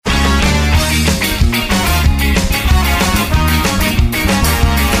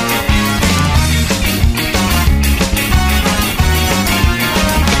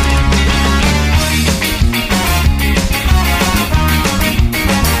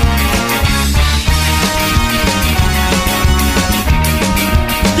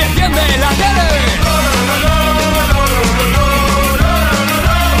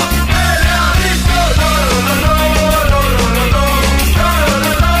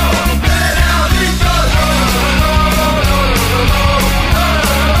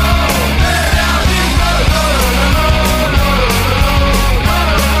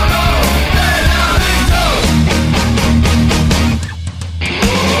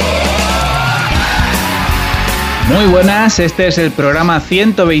Muy buenas, este es el programa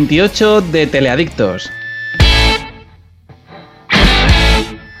 128 de Teleadictos.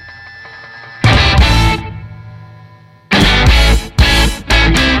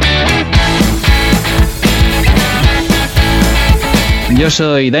 Yo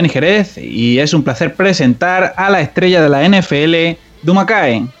soy Dani Jerez y es un placer presentar a la estrella de la NFL,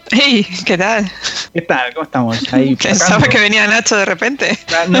 Dumakae. ¡Hey! ¿Qué tal? ¿Qué tal? ¿Cómo estamos? Ahí Pensaba que venía Nacho de repente.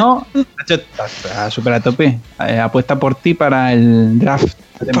 No, Nacho está súper a tope. Apuesta por ti para el draft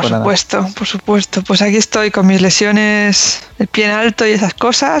de temporada. Por supuesto. Pues aquí estoy con mis lesiones del pie en alto y esas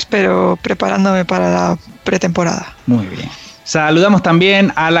cosas, pero preparándome para la pretemporada. Muy bien. Saludamos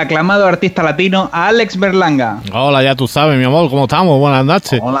también al aclamado artista latino Alex Berlanga. Hola, ya tú sabes, mi amor, ¿cómo estamos? Buenas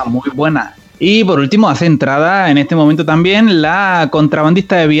noches. Hola, muy buena. Y por último, hace entrada en este momento también la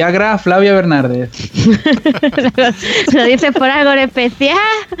contrabandista de Viagra, Flavia Bernardez. ¿Lo dices por algo en especial?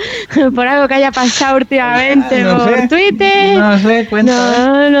 ¿Por algo que haya pasado últimamente no por sé. Twitter? No sé,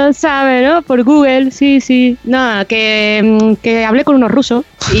 cuéntame. No sabe, ¿no? Por Google, sí. No, que hablé con unos rusos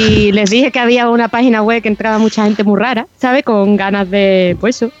y les dije que había una página web que entraba mucha gente muy rara, ¿sabes? Con ganas de,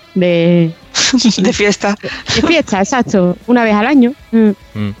 pues eso, de fiesta. De fiesta, exacto. Una vez al año.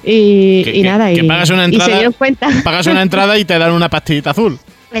 Y nada. Que pagas una entrada, y se dieron cuenta. Pagas una entrada y te dan una pastillita azul.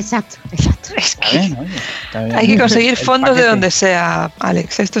 Exacto. Es que hay que conseguir fondos de donde sea,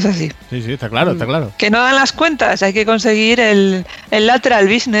 Alex. Esto es así. Sí, está claro. Que no dan las cuentas. Hay que conseguir el lateral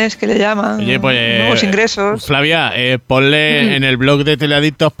business, que le llaman. Oye, pues, nuevos ingresos. Flavia, ponle en el blog de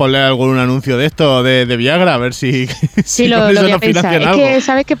Teleadictos, ponle algún anuncio de esto, de Viagra, a ver si sí, lo con eso voy a nos pensar. financian Es algo. que,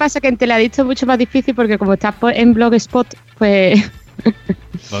 ¿sabes qué pasa? Que en Teleadictos es mucho más difícil porque como estás en Blogspot, pues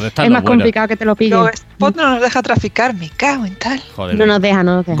 ¿Dónde están es los más buenos? complicado que te lo pillen. Spot no nos deja traficar, me cago en tal. Joder. No nos deja.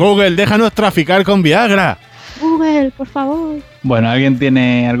 Google, déjanos traficar con Viagra. Google, por favor. Bueno, ¿alguien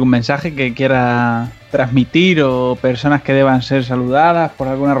tiene algún mensaje que quiera transmitir o personas que deban ser saludadas por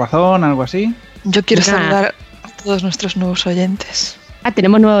alguna razón, algo así? Yo quiero Nada. saludar a todos nuestros nuevos oyentes.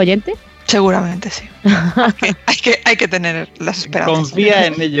 ¿Tenemos nuevo oyente? Seguramente sí. hay que tener las esperanzas. Confía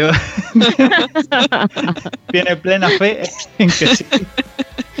en ello. Tiene plena fe en que sí.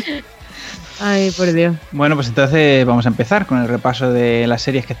 Ay, por Dios. Bueno, pues entonces vamos a empezar con el repaso de las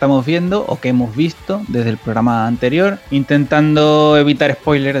series que estamos viendo o que hemos visto desde el programa anterior, intentando evitar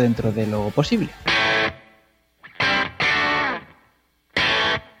spoilers dentro de lo posible.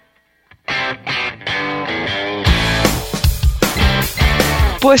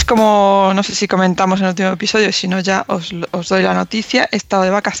 Pues como no sé si comentamos en el último episodio, si no ya os doy la noticia, he estado de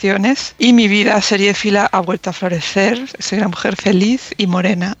vacaciones y mi vida seriéfila ha vuelto a florecer. Soy una mujer feliz y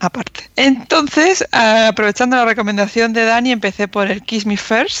morena aparte. Entonces, aprovechando la recomendación de Dani, empecé por el Kiss Me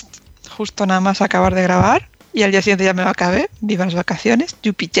First, justo nada más acabar de grabar. Y al día siguiente ya me lo acabé, viva las vacaciones,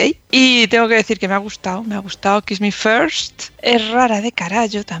 UPJ. Y tengo que decir que me ha gustado Kiss Me First. Es rara de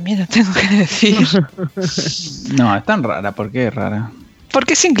carajo, también lo tengo que decir. No, es tan rara, ¿por qué es rara?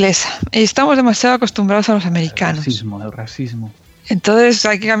 Porque es inglesa y estamos demasiado acostumbrados a los americanos. El racismo. Entonces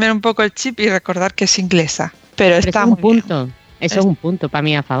hay que cambiar un poco el chip y recordar que es inglesa. Pero está eso es muy un punto. bien. Eso es un punto para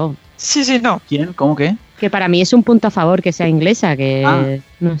mí a favor. Sí, no. ¿Quién? ¿Cómo qué? Que para mí es un punto a favor que sea inglesa, que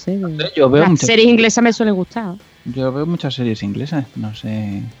no sé. Yo veo Las series inglesas me suelen gustar. Yo veo muchas series inglesas, no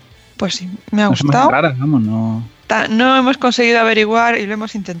sé. Pues sí, me ha No son gustado. más raras, vamos, no. No hemos conseguido averiguar y lo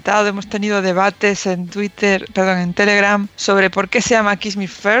hemos intentado. Hemos tenido debates en en Telegram sobre por qué se llama Kiss Me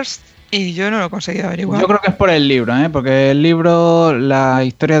First y yo no lo he conseguido averiguar. Yo creo que es por el libro, porque el libro, la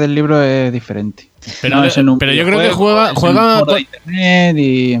historia del libro es diferente. Pero, No es en un pero yo creo que videojuego, es en un juega foro de internet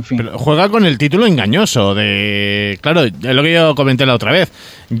y en fin. pero juega con el título engañoso de... Claro, es lo que yo comenté la otra vez.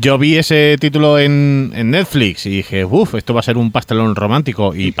 Yo vi ese título en Netflix y dije, esto va a ser un pastelón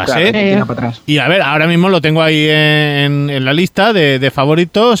romántico. Y pasé. Claro, tira para atrás. Y a ver, ahora mismo lo tengo ahí en la lista de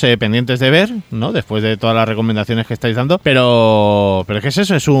favoritos, pendientes de ver, ¿no? Después de todas las recomendaciones que estáis dando. Pero ¿qué es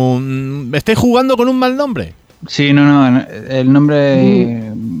eso? ¿Estáis jugando con un mal nombre? Sí, no, el nombre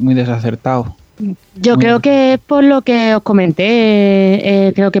es muy desacertado. Yo creo que por lo que os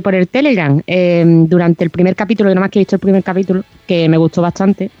comenté, creo que por el Telegram, durante el primer capítulo, yo nada más que he visto el primer capítulo, que me gustó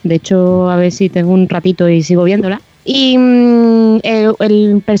bastante. De hecho, a ver si tengo un ratito y sigo viéndola. Y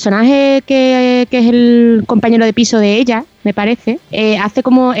el personaje que es el compañero de piso de ella, me parece, es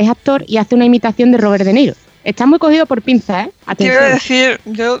actor y hace una imitación de Robert De Niro. Está muy cogido por pinzas, ¿eh? Atención. Quiero decir,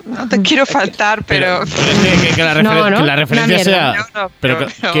 yo no te quiero faltar, pero... Que la referencia sea...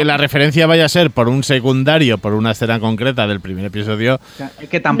 que la referencia vaya a ser por un secundario, por una escena concreta del primer episodio. Es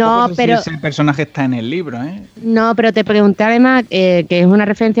que tampoco sé si ese personaje está en el libro, ¿eh? No, pero te pregunté además que es una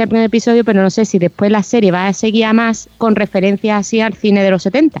referencia al primer episodio, pero no sé si después la serie va a seguir a más con referencias así al cine de los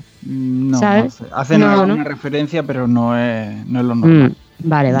 70. No, ¿sabes? Hacen alguna referencia, pero no es lo normal.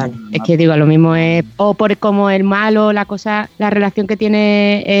 Vale. Es que digo, lo mismo es o por como el malo, la relación que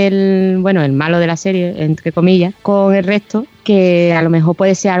tiene el malo de la serie, entre comillas, con el resto, que a lo mejor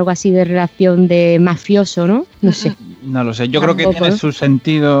puede ser algo así de relación de mafioso, ¿no? No sé. No lo sé. Yo creo que tiene su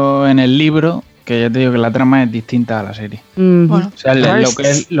sentido en el libro, que ya te digo que la trama es distinta a la serie. Bueno, o sea,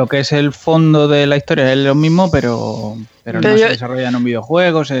 lo que es el fondo de la historia es lo mismo, pero no se desarrolla en un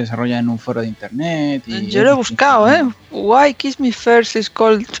videojuego, se desarrolla en un foro de internet. Yo lo he buscado, Why Kiss Me First is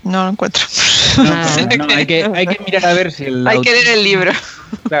called... No lo encuentro. No, hay que mirar a ver si hay que leer el libro.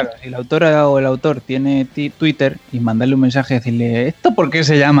 Claro, si la autora o el autor tiene Twitter y mandarle un mensaje y decirle ¿esto por qué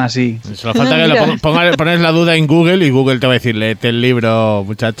se llama así? Solo falta que pones la duda en Google y Google te va a decir léete el libro,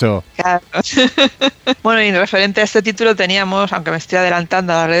 muchacho. Claro. Bueno, y referente a este título teníamos, aunque me estoy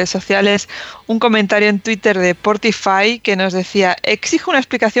adelantando a las redes sociales, un comentario en Twitter de Portify que nos decía: exijo una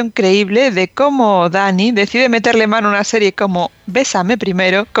explicación creíble de cómo Dani decide meterle mano a una serie como Bésame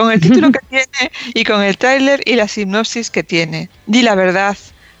primero, con el título que tiene y con el tráiler y la sinopsis que tiene. Di la verdad,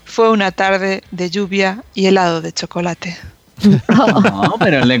 fue una tarde de lluvia y helado de chocolate. No,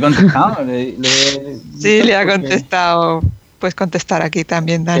 pero le he contestado. Sí, le ha contestado. Puedes contestar aquí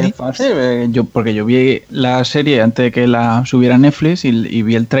también, Dani. Es fácil, porque yo vi la serie antes de que la subiera a Netflix y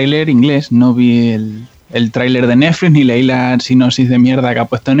vi el tráiler inglés, no vi el tráiler de Netflix, ni leí la sinopsis de mierda que ha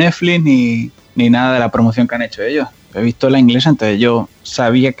puesto Netflix, ni nada de la promoción que han hecho ellos. He visto la inglesa, entonces yo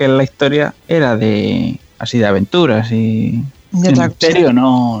sabía que la historia era de aventuras y en misterio,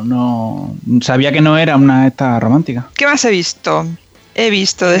 no sabía que no era una esta romántica. ¿Qué más he visto? He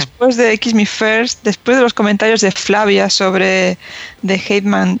visto, después de Kiss Me First, después de los comentarios de Flavia sobre The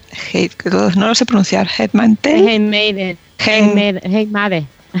no lo sé pronunciar, Handmaiden.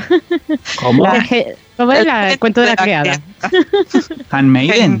 ¿Cómo? ¿Cómo es el cuento de la criada?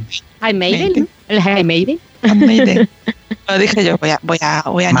 Handmaiden. El Handmaiden. Lo dije yo, voy a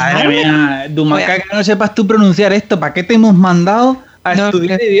Madre mía, Dumaca, que no sepas tú pronunciar esto, ¿para qué te hemos mandado a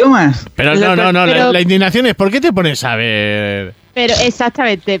estudiar idiomas? Pero la indignación es, ¿por qué te pones a ver? Pero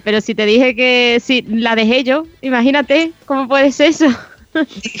exactamente, pero si te dije que si la dejé yo, imagínate cómo puede ser eso.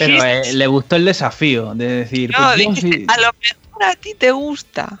 Pero le gustó el desafío de decir... No, dije, a lo mejor a ti te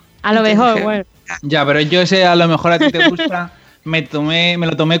gusta. A lo mejor, bueno. Ya, pero yo ese a lo mejor a ti te gusta, me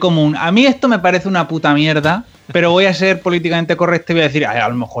lo tomé como un... A mí esto me parece una puta mierda, pero voy a ser políticamente correcto y voy a decir, a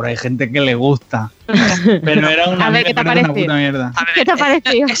lo mejor hay gente que le gusta. Pero era una puta mierda. ¿Qué te ha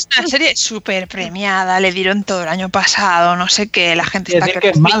parecido? Es una serie súper premiada, le dieron todo el año pasado, no sé qué, la gente está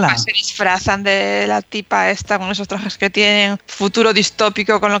que es mala. Se disfrazan de la tipa esta con esos trajes que tienen, futuro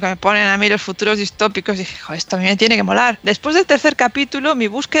distópico, con lo que me ponen a mí los futuros distópicos, y dije, joder, esto a mí me tiene que molar. Después del tercer capítulo, mi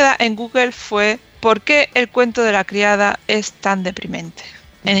búsqueda en Google fue ¿por qué el cuento de la criada es tan deprimente?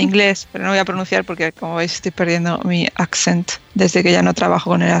 En inglés, pero no voy a pronunciar porque, como veis, estoy perdiendo mi accent desde que ya no trabajo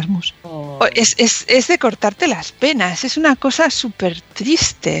con Erasmus. Es de cortarte las penas, es una cosa súper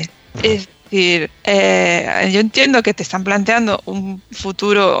triste. Es decir, yo entiendo que te están planteando un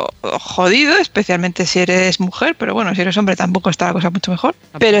futuro jodido, especialmente si eres mujer, pero bueno, si eres hombre tampoco está la cosa mucho mejor.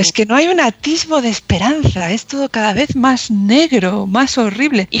 Pero es que no hay un atisbo de esperanza, es todo cada vez más negro, más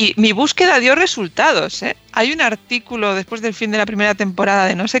horrible. Y mi búsqueda dio resultados, ¿eh? Hay un artículo después del fin de la primera temporada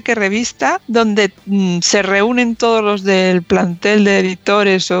de no sé qué revista donde se reúnen todos los del plantel de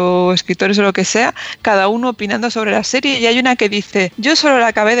editores o escritores o lo que sea, cada uno opinando sobre la serie, y hay una que dice: yo solo la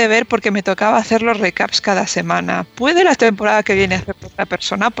acabé de ver porque me tocaba hacer los recaps cada semana. ¿Puede la temporada que viene hacer otra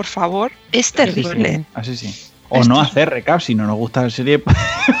persona, por favor? Es terrible. Así sí. O no hacer recaps, si no nos gusta la serie,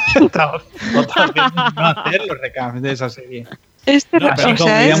 no hacer los recaps de esa serie.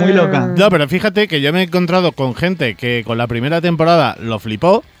 Muy loca. No, pero fíjate que yo me he encontrado con gente que con la primera temporada lo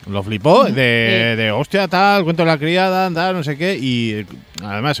flipó de hostia, tal, cuento de la criada, tal, no sé qué, y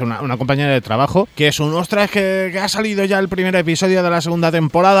además una compañera de trabajo que es un ostras, que ha salido ya el primer episodio de la segunda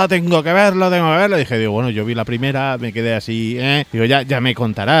temporada, tengo que verlo, dije, bueno, yo vi la primera, me quedé así, digo, ya me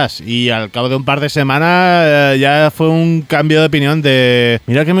contarás, y al cabo de un par de semanas ya fue un cambio de opinión de,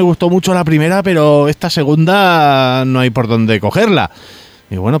 mira que me gustó mucho la primera, pero esta segunda no hay por dónde cogerla.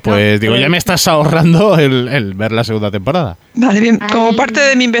 Y bueno, pues digo, ya me estás ahorrando el ver la segunda temporada. Vale, bien. Como parte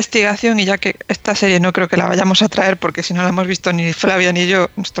de mi investigación, y ya que esta serie no creo que la vayamos a traer, porque si no la hemos visto ni Flavia ni yo,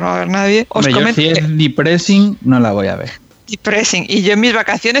 esto no va a ver nadie, os Hombre, comento si es depressing, no la voy a ver. depressing. Y yo en mis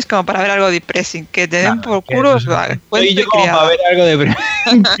vacaciones como para ver algo depressing. Que te den por culo. Soy yo como para ver algo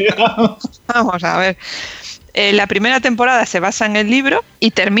depressing. Vamos a ver. La primera temporada se basa en el libro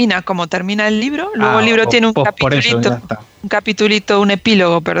y termina como termina el libro. Luego el libro tiene un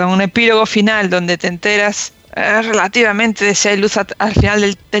epílogo final donde te enteras relativamente de si hay luz al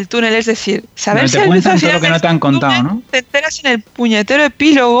final del túnel. Es decir, saber si hay luz al final lo que no te han contado, ¿no? Te enteras en el puñetero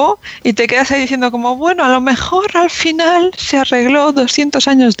epílogo y te quedas ahí diciendo como, bueno, a lo mejor al final se arregló 200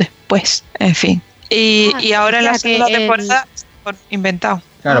 años después. En fin. Y ahora en la segunda temporada inventado.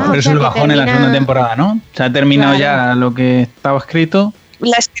 Claro, por eso el bajón en la segunda temporada, ¿no? Se ha terminado ya lo que estaba escrito.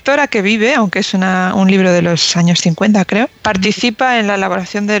 La escritora que vive, aunque es un libro de los años 50, creo, participa en la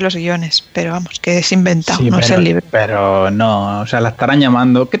elaboración de los guiones, pero vamos, que es inventado, sí, no es el libro. Pero no, o sea, la estarán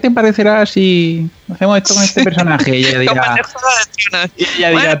llamando. ¿Qué te parecerá si hacemos esto con este personaje? Y ella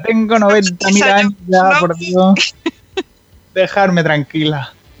dirá, tengo 90.000 años ya, por Dios. Dejarme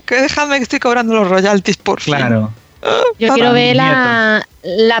tranquila. Que dejadme que estoy cobrando los royalties, por fin. Claro. Yo quiero ver la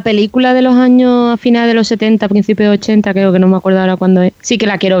película de los años a finales de los 70, principios de 80, creo que no me acuerdo ahora cuándo es. Sí que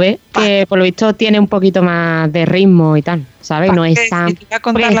la quiero ver, que por lo visto tiene un poquito más de ritmo y tal, ¿sabes? No es tan... Te voy a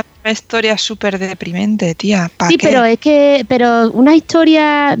contar la misma historia súper deprimente, tía. Sí, pero una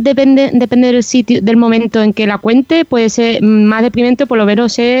historia depende del sitio, del momento en que la cuente, puede ser más deprimente, por lo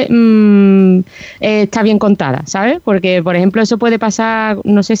menos está bien contada, ¿sabes? Porque, por ejemplo, eso puede pasar,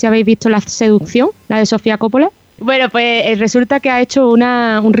 no sé si habéis visto La Seducción, la de Sofía Coppola. Bueno, pues resulta que ha hecho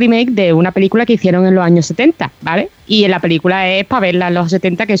un remake de una película que hicieron en los años 70, ¿vale? Y la película es para verla en los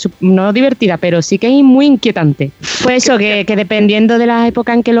 70, que es no divertida, pero sí que es muy inquietante. Pues eso, que dependiendo de la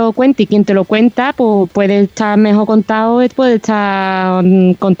época en que lo cuente y quién te lo cuenta, pues puede estar mejor contado, puede estar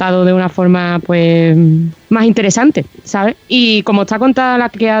contado de una forma, pues, más interesante, ¿sabes? Y como está contada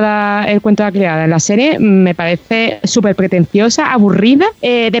el cuento de la criada en la serie, me parece súper pretenciosa, aburrida,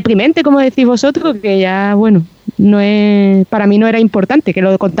 deprimente, como decís vosotros, que ya, bueno... para mí no era importante que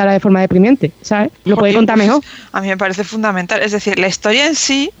lo contara de forma deprimente, ¿sabes? Lo puede contar mejor. A mí me parece fundamental. Es decir, la historia en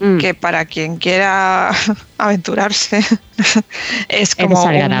sí, que para quien quiera aventurarse, es como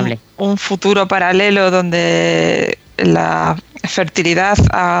un futuro paralelo donde la fertilidad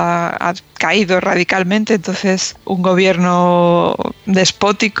ha caído radicalmente, entonces un gobierno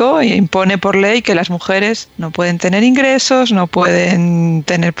despótico impone por ley que las mujeres no pueden tener ingresos, no pueden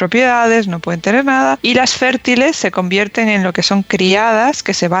tener propiedades, no pueden tener nada, y las fértiles se convierten en lo que son criadas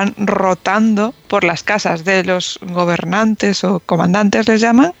que se van rotando por las casas de los gobernantes o comandantes, les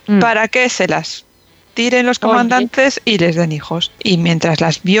llaman, para que se las tiren los comandantes y les den hijos. Y mientras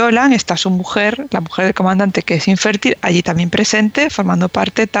las violan, está su mujer, la mujer del comandante, que es infértil, allí también presente, formando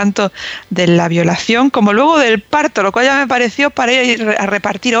parte tanto de la violación como luego del parto, lo cual ya me pareció para ir a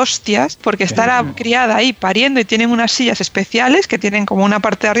repartir hostias, porque está la criada ahí pariendo y tienen unas sillas especiales que tienen como una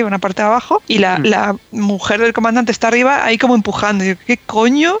parte de arriba y una parte de abajo, y la mujer del comandante está arriba ahí como empujando. Y digo, ¿qué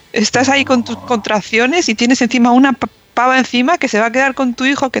coño? Estás ahí con tus contracciones y tienes encima una pava encima que se va a quedar con tu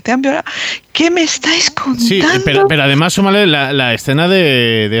hijo que te han violado. ¿Qué me estáis contando? Sí, pero además súmale la escena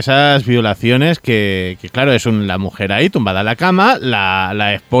de esas violaciones que claro, es la mujer ahí tumbada en la cama,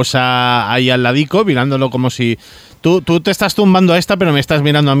 la esposa ahí al ladico mirándolo como si... Tú te estás tumbando a esta, pero me estás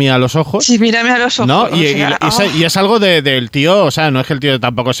mirando a mí a los ojos. Sí, mírame a los ojos. ¿No? Y es algo del tío, o sea, no es que el tío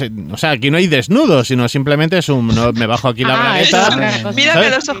tampoco o sea, aquí no hay desnudos, sino simplemente es me bajo aquí la bragueta. Mírame a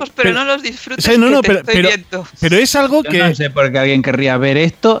los ojos, pero no los disfrutes. Sí, pero es algo que... Yo no sé por qué alguien querría ver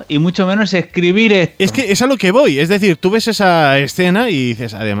esto y mucho menos escribir esto. Es que es a lo que voy. Es decir, tú ves esa escena y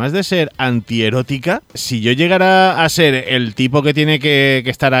dices, además de ser antierótica, si yo llegara a ser el tipo que tiene que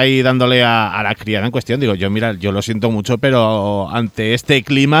estar ahí dándole a la criada en cuestión, digo, yo lo siento mucho, pero ante este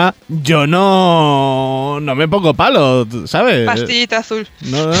clima yo no me pongo palo, ¿sabes? Pastillita azul.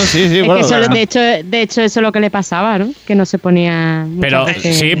 No, sí, es bueno. Que de hecho eso es lo que le pasaba, ¿no? Que no se ponía... Pero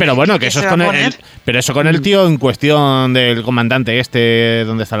sí, pero bueno, que eso es con el tío en cuestión del comandante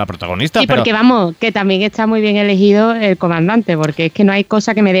donde está la protagonista. Sí, porque vamos, que también está muy bien elegido el comandante, porque es que no hay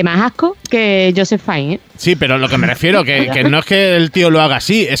cosa que me dé más asco que Joseph Fiennes, ¿eh? Sí, pero lo que me refiero, que no es que el tío lo haga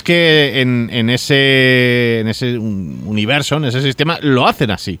así, es que en ese universo, en ese sistema, lo hacen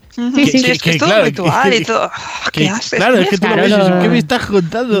así. Sí, es que es todo ritual y todo. ¿Qué haces? Claro, es que tú lo ves y ¿qué me estás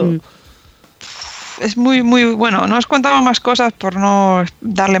contando? Es muy, muy bueno. No os contamos más cosas por no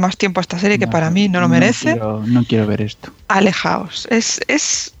darle más tiempo a esta serie, que para mí no lo merece. No quiero ver esto. Alejaos.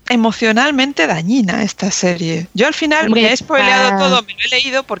 Es emocionalmente dañina esta serie. Yo al final me he spoileado todo, me lo he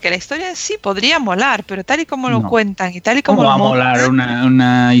leído, porque la historia en sí podría molar, pero tal y como lo cuentan y tal y como ¿Cómo lo va a molar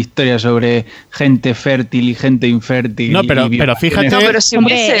una historia sobre gente fértil y gente infértil? No, pero fíjate... No, pero si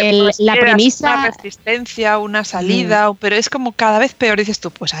la premisa... Una resistencia, una salida, pero es como cada vez peor. Dices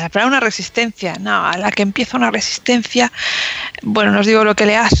tú, pues para una resistencia, no, a la que empieza una resistencia, bueno, no os digo lo que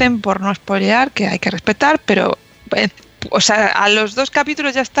le hacen por no spoilear, que hay que respetar, pero... O sea, a los 2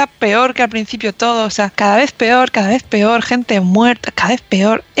 capítulos ya está peor que al principio todo. O sea, cada vez peor, gente muerta, cada vez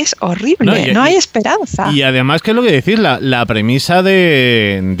peor. Es horrible, no hay esperanza. Y además, que es lo que decís, la premisa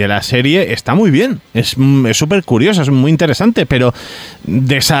de la serie está muy bien. Es súper curiosa, es muy interesante, pero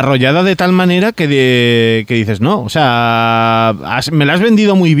desarrollada de tal manera que dices, no, o sea, me la has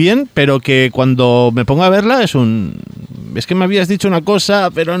vendido muy bien, pero que cuando me pongo a verla es que me habías dicho una cosa,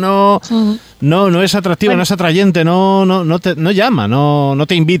 pero no es atractiva, no es atrayente, no llama, no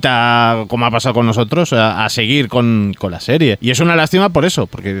te invita, como ha pasado con nosotros, a seguir con la serie. Y es una lástima por eso,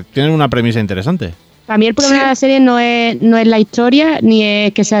 porque tienen una premisa interesante. Para mí el problema de la serie no es la historia ni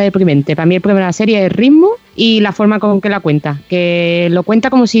es que sea deprimente. Para mí el problema de la serie es el ritmo y la forma con que la cuenta. Que lo cuenta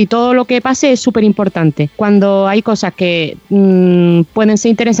como si todo lo que pase es súper importante. Cuando hay cosas que pueden ser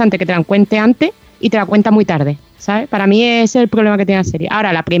interesantes que te las cuente antes y te la cuenta muy tarde, ¿sabes? Para mí ese es el problema que tiene la serie.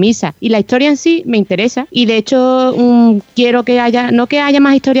 Ahora, la premisa y la historia en sí me interesa y de hecho quiero que no que haya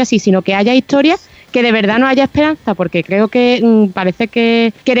más historias así, sino que haya historias que de verdad no haya esperanza, porque creo que parece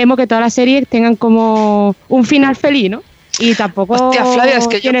que queremos que todas las series tengan como un final feliz, ¿no? Y tampoco... Hostia, Flavia, es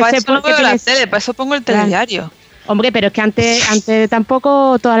que yo para eso no veo la tele, para eso pongo el telediario. Hombre, pero es que antes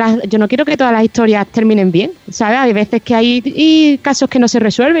tampoco yo no quiero que todas las historias terminen bien, ¿sabes? Hay veces que hay casos que no se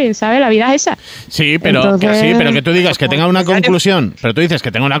resuelven, ¿sabes? La vida es esa. Sí, pero que tú digas que tenga una conclusión, pero tú dices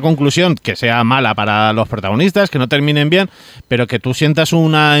que tenga una conclusión que sea mala para los protagonistas, que no terminen bien, pero que tú sientas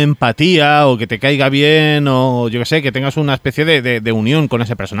una empatía o que te caiga bien o yo qué sé, que tengas una especie de unión con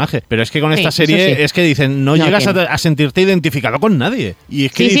ese personaje. Pero es que con esta serie es que dicen, no llegas a sentirte identificado con nadie. Y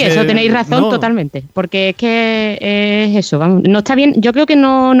es que sí, eso tenéis razón totalmente, porque es que es eso, vamos, no está bien, yo creo que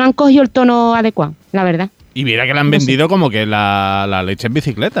no han cogido el tono adecuado, la verdad. Y mira que la han vendido como que la leche en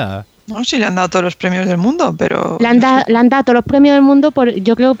bicicleta. No, sí le han dado todos los premios del mundo, pero... Le han dado todos los premios del mundo,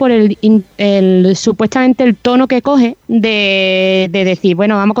 yo creo por el supuestamente el tono que coge de decir,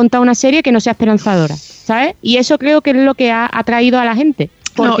 bueno, vamos a contar una serie que no sea esperanzadora, ¿sabes? Y eso creo que es lo que ha atraído a la gente,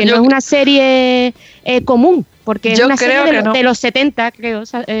 porque no es una serie común. Porque es una serie de los 70, creo.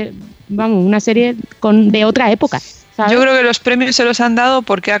 Vamos, una serie de otra época, ¿sabes? Yo creo que los premios se los han dado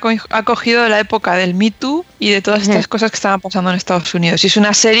porque ha cogido la época del Me Too y de todas estas cosas que estaban pasando en Estados Unidos. Y es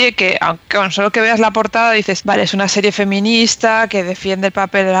una serie que, aunque con solo que veas la portada, dices, vale, es una serie feminista que defiende el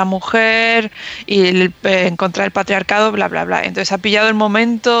papel de la mujer y en contra del patriarcado, bla, bla, bla. Entonces ha pillado el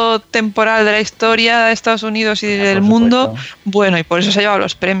momento temporal de la historia de Estados Unidos y del mundo, bueno, y por eso se ha llevado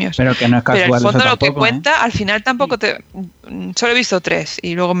los premios. Pero que no es casual. Pero en el fondo eso lo que tampoco, cuenta, al final tampoco solo he visto 3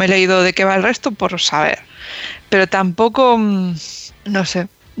 y luego me he leído de qué va el resto por saber. Pero tampoco, no sé,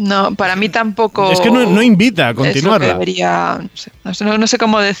 no, para mí tampoco... Es que no invita a continuarla. No sé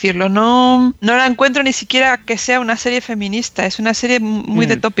cómo decirlo, no la encuentro ni siquiera que sea una serie feminista, es una serie muy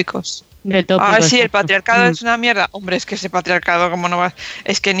de tópicos. A ver si el patriarcado es una mierda. Hombre, es que ese patriarcado, ¿cómo no va?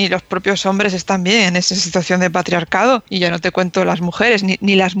 Es que ni los propios hombres están bien en esa situación de patriarcado. Y ya no te cuento las mujeres,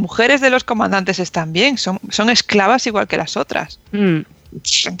 ni las mujeres de los comandantes están bien, son esclavas igual que las otras.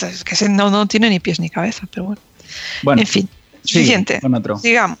 Entonces, que no tiene ni pies ni cabeza, pero bueno. En fin, siguiente.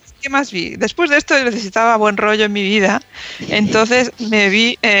 Sigamos. ¿Qué más vi? Después de esto necesitaba buen rollo en mi vida, entonces me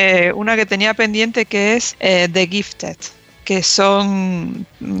vi una que tenía pendiente que es The Gifted, que son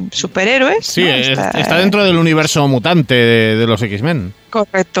superhéroes. Sí, ¿no? Está dentro del universo mutante de los X-Men.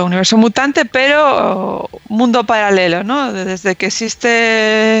 Correcto, universo mutante, pero mundo paralelo, ¿no? Desde que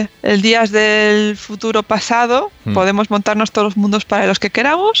existe el Días del Futuro Pasado, podemos montarnos todos los mundos paralelos que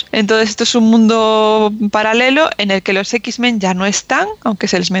queramos. Entonces esto es un mundo paralelo en el que los X-Men ya no están, aunque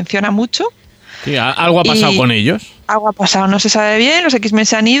se les menciona mucho. Sí, algo ha pasado con ellos. Algo ha pasado, no se sabe bien, los X-Men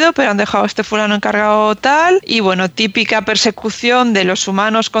se han ido, pero han dejado a este fulano encargado tal. Y bueno, típica persecución de los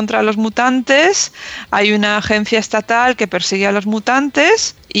humanos contra los mutantes. Hay una agencia estatal que persigue a los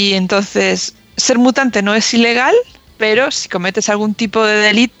mutantes y entonces ser mutante no es ilegal, pero si cometes algún tipo de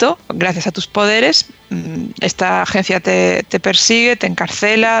delito, gracias a tus poderes, esta agencia te persigue, te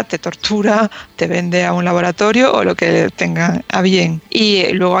encarcela, te tortura, te vende a un laboratorio o lo que tenga a bien.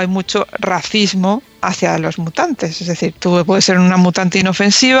 Y luego hay mucho racismo hacia los mutantes, es decir, tú puedes ser una mutante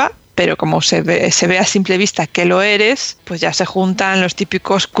inofensiva, pero como se ve a simple vista que lo eres, pues ya se juntan los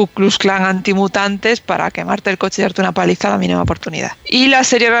típicos Ku Klux Klan antimutantes para quemarte el coche y darte una paliza a la mínima oportunidad. Y la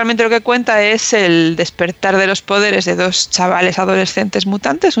serie realmente lo que cuenta es el despertar de los poderes de dos chavales adolescentes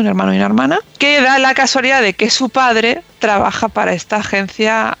mutantes, un hermano y una hermana, que da la casualidad de que su padre trabaja para esta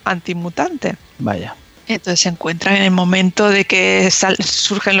agencia antimutante. Vaya. Entonces se encuentran en el momento de que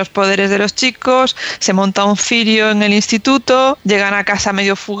surgen los poderes de los chicos, se monta un cirio en el instituto, llegan a casa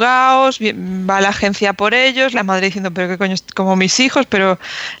medio fugados, va a la agencia por ellos, la madre diciendo, pero qué coño, como mis hijos, pero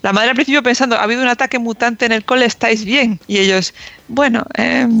la madre al principio pensando, ha habido un ataque mutante en el cole, ¿estáis bien? Y ellos, bueno,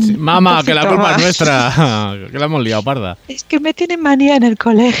 sí, mamá, que la culpa más. es nuestra, que la hemos liado parda. Es que me tienen manía en el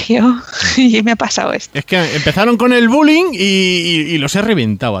colegio y me ha pasado esto. Es que empezaron con el bullying y los he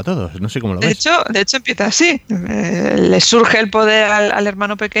reventado a todos, no sé cómo lo ves. De hecho empieza así, le surge el poder al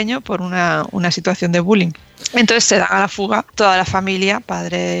hermano pequeño por una situación de bullying. Entonces se dan a la fuga toda la familia,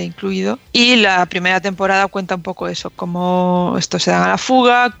 padre incluido, y la primera temporada cuenta un poco eso, cómo estos se dan a la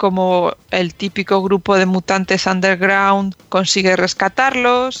fuga, cómo el típico grupo de mutantes underground consigue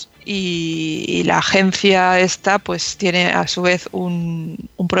rescatarlos, y la agencia esta pues tiene a su vez un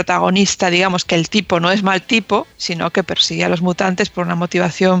protagonista, digamos que el tipo no es mal tipo, sino que persigue a los mutantes por una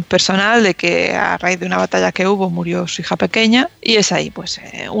motivación personal de que a raíz de una batalla que hubo murió su hija pequeña, y es ahí pues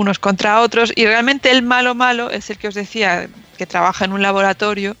unos contra otros, y realmente el malo es el que os decía, que trabaja en un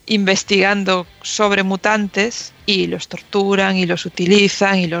laboratorio investigando sobre mutantes y los torturan y los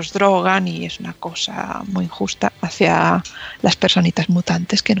utilizan y los drogan, y es una cosa muy injusta hacia las personitas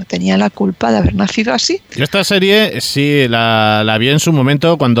mutantes que no tenían la culpa de haber nacido así. Yo esta serie sí la vi en su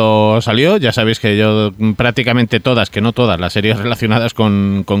momento cuando salió. Ya sabéis que yo prácticamente todas, que no todas, las series relacionadas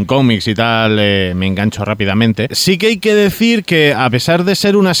con cómics y tal me engancho rápidamente. Sí que hay que decir que a pesar de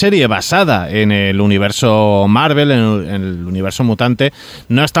ser una serie basada en el universo Marvel, en el universo mutante,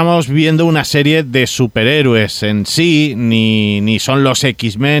 no estamos viendo una serie de superhéroes en sí, ni son los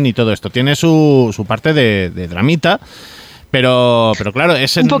X-Men y todo esto. Tiene su parte de dramita. Pero claro,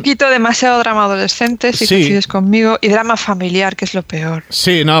 es un poquito demasiado drama adolescente, si coincides conmigo, y drama familiar, que es lo peor.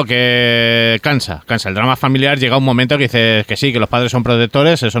 Sí, no, que cansa. El drama familiar llega un momento que dices que sí, que los padres son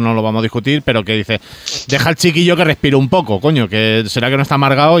protectores, eso no lo vamos a discutir, pero que dice, deja al chiquillo que respire un poco, coño, que será que no está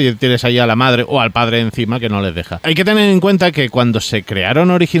amargado y tienes ahí a la madre o al padre encima que no les deja. Hay que tener en cuenta que cuando se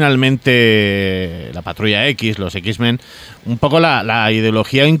crearon originalmente la Patrulla X, los X-Men, un poco la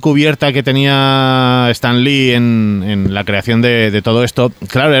ideología encubierta que tenía Stan Lee en la creación de todo esto,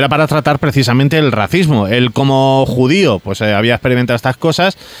 claro, era para tratar precisamente el racismo. Él como judío pues había experimentado estas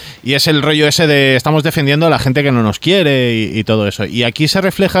cosas, y es el rollo ese de estamos defendiendo a la gente que no nos quiere y todo eso. Y aquí se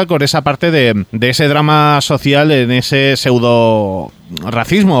refleja con esa parte de ese drama social, en ese pseudo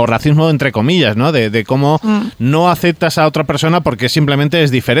racismo o racismo entre comillas, ¿no? De cómo no aceptas a otra persona porque simplemente es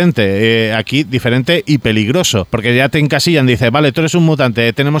diferente. Aquí diferente y peligroso, porque ya te encasillan, dice, vale, tú eres un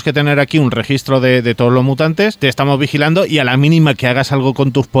mutante, tenemos que tener aquí un registro de todos los mutantes, te estamos vigilando, y a la mínima que hagas algo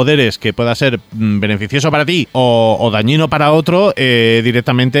con tus poderes que pueda ser beneficioso para ti o dañino para otro,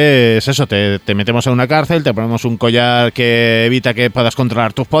 directamente es eso, te metemos en una cárcel, te ponemos un collar que evita que puedas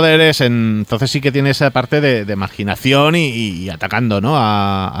controlar tus poderes, entonces sí que tiene esa parte de marginación y atacando, ¿no?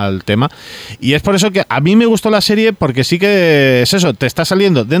 al tema. Y es por eso que a mí me gustó la serie, porque sí que es eso, te está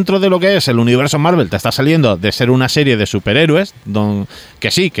saliendo dentro de lo que es el universo Marvel, te está saliendo de ser una serie de superhéroes,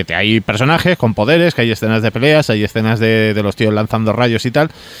 que sí, que hay personajes con poderes, que hay escenas de peleas, hay escenas de los tíos lanzando rayos y tal,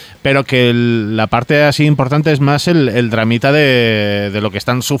 pero que la parte así importante es más el dramita de lo que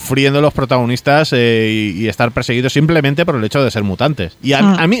están sufriendo los protagonistas y estar perseguidos simplemente por el hecho de ser mutantes. Y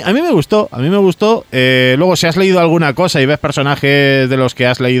a mí me gustó, luego si has leído alguna cosa y ves personajes de los que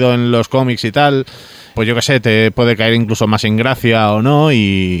has leído en los cómics y tal, pues yo qué sé, te puede caer incluso más en gracia o no,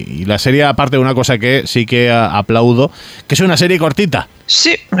 y la serie, aparte de una cosa que sí que aplaudo, que es una serie cortita.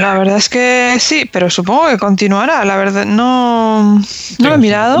 Sí, la verdad es que sí, pero supongo que continuará, la verdad, no lo he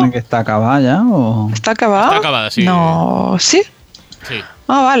mirado. ¿Que está acabada ya? ¿O? ¿Está acabada? Está acabada, sí. No, ¿sí? Sí.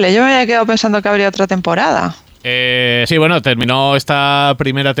 Ah, vale, yo me había quedado pensando que habría otra temporada. Sí, bueno, terminó esta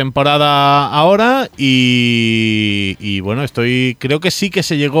primera temporada ahora y bueno, creo que sí que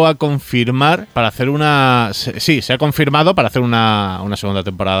se llegó a confirmar para hacer se ha confirmado para hacer una segunda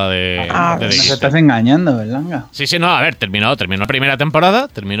temporada de no se estás engañando, ¿verdad? Sí, no, a ver, terminó la primera temporada,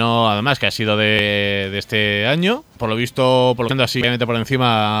 terminó además que ha sido de este año, por lo visto así obviamente por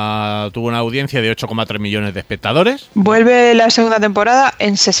encima tuvo una audiencia de 8,3 millones de espectadores. Vuelve la segunda temporada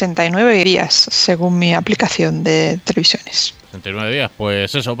en 69 días, según mi aplicación de televisiones. 39 días.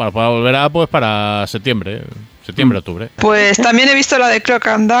 Pues eso, para poder volver para septiembre, octubre. Pues también he visto la de Cloak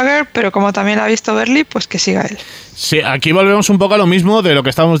and Dagger, pero como también la ha visto Berly, pues que siga él. Sí, aquí volvemos un poco a lo mismo de lo que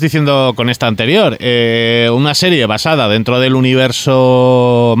estábamos diciendo con esta anterior. Una serie basada dentro del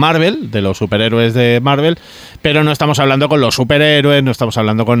universo Marvel, de los superhéroes de Marvel, pero no estamos hablando con los superhéroes, no estamos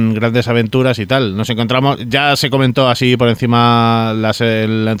hablando con grandes aventuras y tal. Nos encontramos, ya se comentó así por encima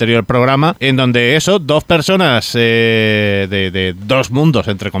el anterior programa, en donde dos personas de dos mundos,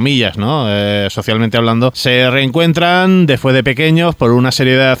 entre comillas, ¿no? Socialmente hablando, se reencuentran después de pequeños por una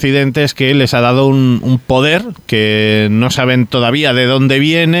serie de accidentes que les ha dado un poder que no saben todavía de dónde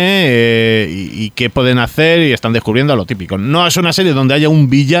viene y qué pueden hacer, y están descubriendo lo típico. No es una serie donde haya un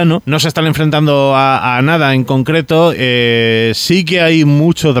villano, no se están enfrentando a nada en concreto. Sí que hay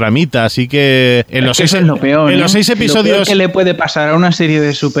mucho dramita, sí que en los 6 episodios... Lo peor que le puede pasar a una serie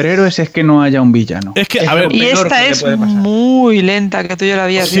de superhéroes es que no haya un villano. Es que, a ver, y esta es muy lenta, que tú ya lo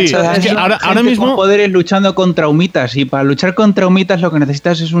habías dicho. Es que ahora mismo... Con poderes luchando contra humitas, y para luchar contra humitas lo que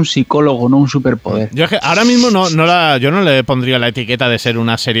necesitas es un psicólogo, no un superpoder. Yo es que ahora mismo yo no le pondría la etiqueta de ser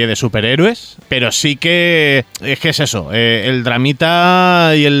una serie de superhéroes, pero sí que es eso, el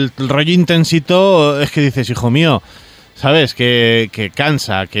dramita y el rollo intensito, es que dices, hijo mío, ¿sabes? Que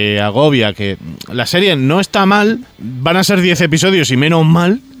cansa, que agobia, que la serie no está mal, van a ser 10 episodios y menos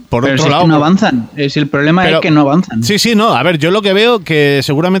mal. Por pero otro si lado, es que no avanzan. El problema es que no avanzan. Sí, no. A ver, yo lo que veo que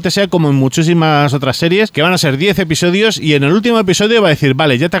seguramente sea como en muchísimas otras series, que van a ser 10 episodios y en el último episodio va a decir,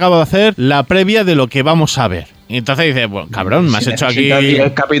 vale, ya te acabo de hacer la previa de lo que vamos a ver. Y entonces dices, bueno, cabrón, me has hecho aquí...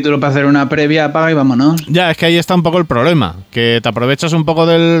 el capítulo para hacer una previa, apaga y vámonos. Ya, es que ahí está un poco el problema, que te aprovechas un poco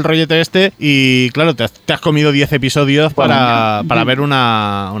del rollete y claro, te has comido 10 episodios para ver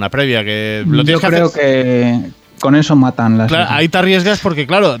una previa. Que lo yo creo que con eso matan las claro, ahí te arriesgas porque,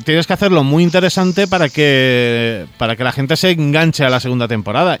 claro, tienes que hacerlo muy interesante para que la gente se enganche a la segunda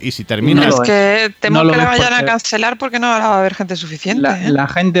temporada. Y si termina... Es que temo que la vayan a cancelar porque no va a haber gente suficiente. La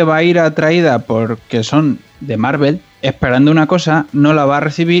gente va a ir atraída porque son de Marvel, esperando una cosa, no la va a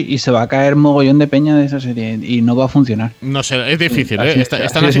recibir y se va a caer mogollón de peña de esa serie y no va a funcionar. No sé, es difícil, así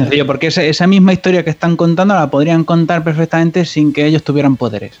sencillo, porque esa misma historia que están contando la podrían contar perfectamente sin que ellos tuvieran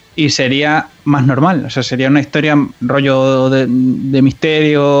poderes. Y sería más normal, o sea, sería una historia rollo de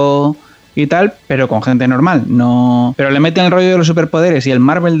misterio y tal, pero con gente normal. No, pero le meten el rollo de los superpoderes y el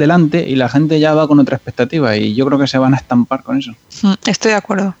Marvel delante y la gente ya va con otra expectativa y yo creo que se van a estampar con eso. Estoy de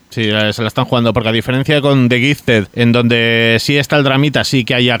acuerdo. Sí, se la están jugando, porque a diferencia con The Gifted, en donde sí está el dramita, sí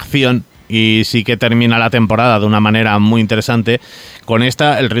que hay acción y sí que termina la temporada de una manera muy interesante, con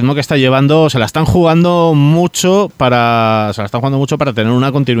esta, el ritmo que está llevando, se la están jugando mucho para tener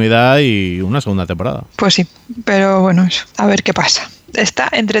una continuidad y una segunda temporada. Pues sí, pero bueno, eso, a ver qué pasa. Está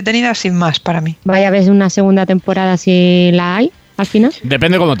entretenida sin más para mí. ¿Vaya a ver una segunda temporada si la hay al final?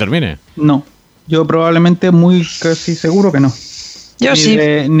 Depende cómo termine. No, yo probablemente muy casi seguro que no. Yo sí,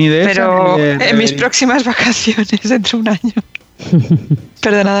 pero en mis próximas vacaciones dentro de un año.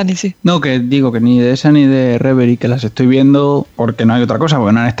 Perdona, Dani, sí. No, que digo que ni de esa ni de Reverie, que las estoy viendo porque no hay otra cosa,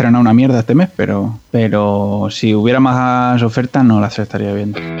 porque no han estrenado una mierda este mes, pero si hubiera más ofertas no las estaría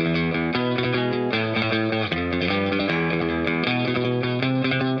viendo.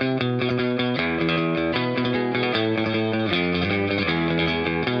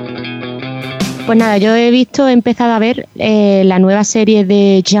 Pues nada, yo he empezado a ver la nueva serie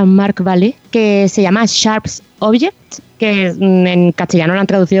de Jean-Marc Vallée que se llama Sharp's Object, que en castellano la han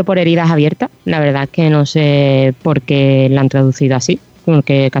traducido por heridas abiertas. La verdad es que no sé por qué la han traducido así.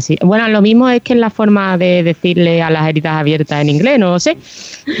 Porque casi, bueno, lo mismo es que es la forma de decirle a las heridas abiertas en inglés, no lo sé.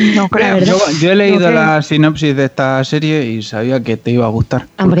 No creo. Yo he leído la sinopsis de esta serie y sabía que te iba a gustar.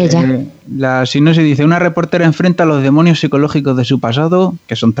 Hombre, ya. La sinopsis dice: una reportera enfrenta a los demonios psicológicos de su pasado,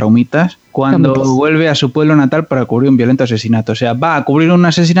 que son traumitas, cuando vuelve a su pueblo natal para cubrir un violento asesinato. O sea, va a cubrir un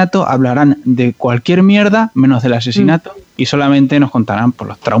asesinato, hablarán de cualquier mierda menos del asesinato y solamente nos contarán por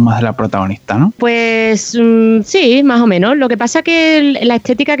los traumas de la protagonista, ¿no? Pues sí, más o menos. Lo que pasa es que la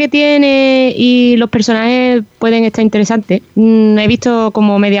estética que tiene y los personajes pueden estar interesantes. He visto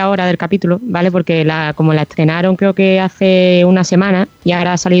como media hora del capítulo, ¿vale? Porque como la estrenaron creo que hace una semana y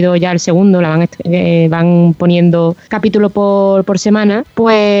ahora ha salido ya el segundo, la van poniendo capítulo por semana,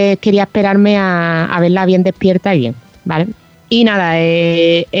 pues quería esperarme a verla bien despierta y bien, ¿vale? Y nada,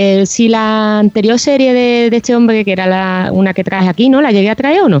 si la anterior serie de este hombre, que era una que traje aquí, ¿no? ¿La llegué a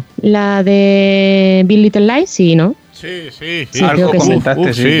traer o no? La de Big Little Lies, sí, ¿no? Sí. Algo creo que sí.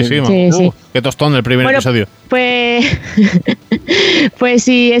 comentaste, Sí. Qué tostón el primer episodio. Pues, pues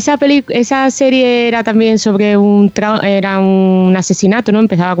sí, esa serie era también sobre era un asesinato, ¿no?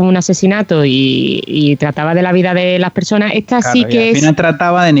 Empezaba como un asesinato y trataba de la vida de las personas. Esta Claro, sí y que al final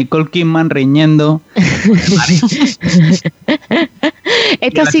trataba de Nicole Kidman riñendo.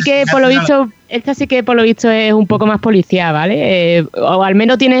 Esta sí que por lo visto es un poco más policial, ¿vale? O al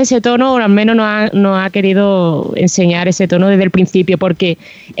menos tiene ese tono, o al menos nos ha querido enseñar ese tono desde el principio, porque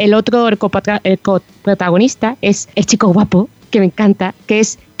el coprotagonista es el chico guapo, que me encanta, que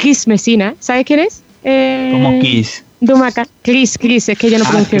es Chris Messina. ¿Sabes quién es? Como Kiss. Dumaca. Chris, es que yo no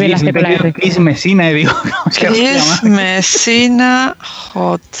pronuncio bien la C con la R. Chris Messina, digo. Chris Messina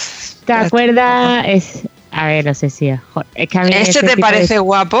Hot. ¿Te acuerdas? A ver, no sé si es que a mí ¿Este te parece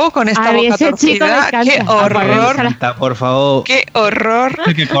guapo con esta boca torcida? ¡Qué horror! Por favor. ¡Qué horror!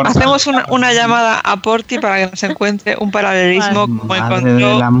 Hacemos una llamada a Porti para que nos encuentre un paralelismo como Madre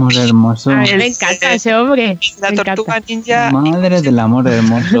del amor hermoso. A mí me encanta ese hombre. La tortuga ninja. Madre del amor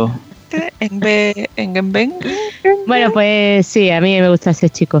hermoso. Bueno, pues sí, a mí me gusta ese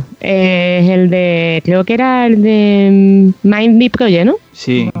chico. Es creo que era el de Mindy Project, ¿no?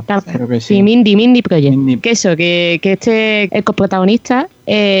 Sí, creo que sí. Sí, Mindy Project. Que el coprotagonista,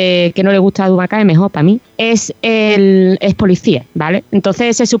 que no le gusta a Dumaca, es mejor para mí, es policía, ¿vale?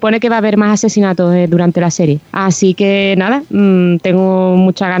 Entonces se supone que va a haber más asesinatos durante la serie. Así que nada, tengo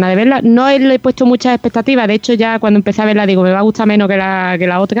muchas ganas de verla. No le he puesto muchas expectativas, de hecho ya cuando empecé a verla digo, me va a gustar menos que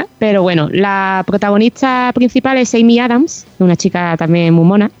la otra. Pero bueno, la protagonista principal es Amy Adams, una chica también muy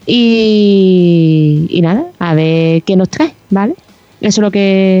mona. Y nada, a ver qué nos trae, ¿vale? Eso es lo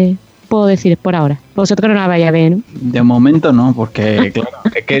que puedo decir por ahora. Vosotros no la vais a ver, ¿no? De momento no, porque claro,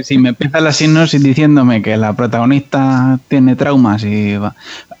 es que si me empieza la sinopsis diciéndome que la protagonista tiene traumas y va...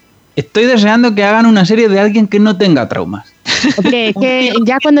 Estoy deseando que hagan una serie de alguien que no tenga traumas. Porque es que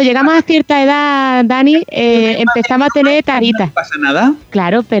ya cuando llegamos a cierta edad, Dani, empezamos a tener taritas. ¿No pasa nada?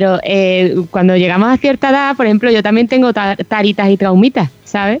 Claro, pero cuando llegamos a cierta edad, por ejemplo, yo también tengo taritas y traumitas,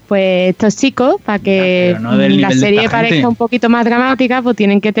 ¿sabes? Pues estos chicos, para que la serie parezca un poquito más dramática, pues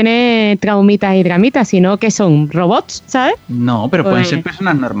tienen que tener traumitas y dramitas, sino que son robots, ¿sabes? No, pero pueden ser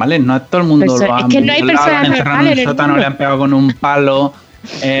personas normales, no a todo el mundo lo han... Es que no hay personas normales. En el sótano le han pegado con un palo...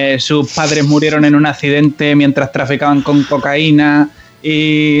 sus padres murieron en un accidente mientras traficaban con cocaína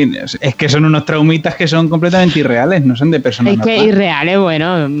y es que son unos traumitas que son completamente irreales, no son de personas normales. Es que irreales,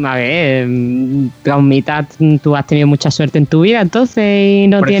 bueno, a ver, traumitas, tú has tenido mucha suerte en tu vida entonces y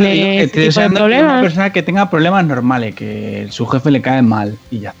no tienes ese tipo de problemas. Una persona que tenga problemas normales, que su jefe le cae mal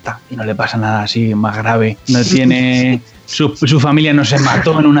y ya está, y no le pasa nada así más grave, no tiene... Su familia no se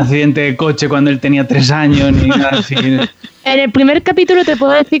mató en un accidente de coche cuando él tenía 3 años ni nada así. En el primer capítulo te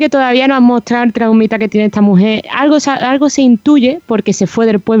puedo decir que todavía no has mostrado el traumita que tiene esta mujer. Algo se intuye porque se fue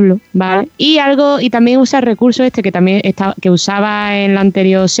del pueblo, ¿vale? Y también usa el recurso que usaba en la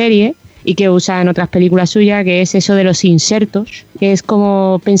anterior serie y que usa en otras películas suyas, que es eso de los insertos, que es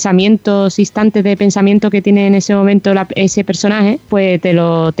como instantes de pensamiento que tiene en ese momento ese personaje, pues te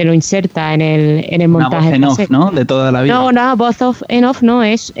lo inserta en el montaje. Una voz en off, ¿no? De toda la vida. No, voz en off no,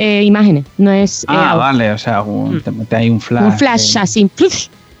 es imágenes, no es... vale, o sea, te mete ahí un flash. Un flash así,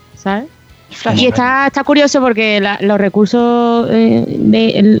 ¿sabes? Y está curioso porque los recursos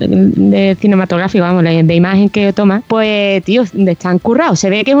de cinematográfico, vamos, de imagen que toma, pues, tío, están currados. Se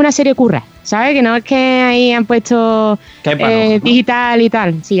ve que es una serie curra, ¿sabes? Que no es que ahí han puesto digital y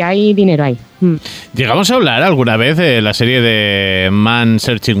tal. Sí, hay dinero ahí. ¿Llegamos a hablar alguna vez de la serie de Man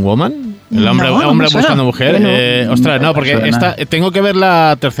Searching Woman? El hombre buscando mujer. Ostras, no, porque tengo que ver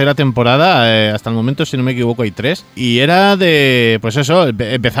la tercera temporada. Hasta el momento, si no me equivoco, hay 3. Y era de, pues eso,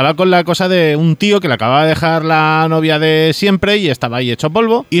 empezaba con la cosa de un tío que le acababa de dejar la novia de siempre y estaba ahí hecho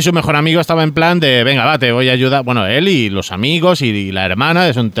polvo. Y su mejor amigo estaba en plan de, venga, va, te voy a ayudar. Bueno, él y los amigos y la hermana,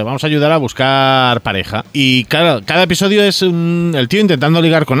 te vamos a ayudar a buscar pareja. Y claro, cada episodio es el tío intentando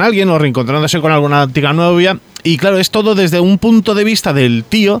ligar con alguien o reencontrándose con alguna antigua novia. Y claro, es todo desde un punto de vista del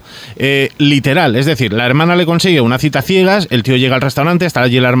tío literal. Es decir, la hermana le consigue una cita ciegas, el tío llega al restaurante, está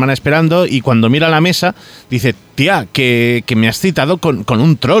allí la hermana esperando y cuando mira la mesa dice, tía, que me has citado con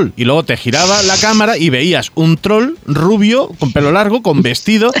un troll. Y luego te giraba la cámara y veías un troll rubio, con pelo largo, con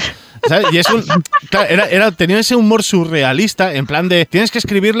vestido, ¿sabes? Y claro, tenía ese humor surrealista, en plan de tienes que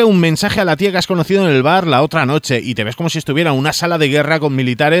escribirle un mensaje a la tía que has conocido en el bar la otra noche y te ves como si estuviera en una sala de guerra con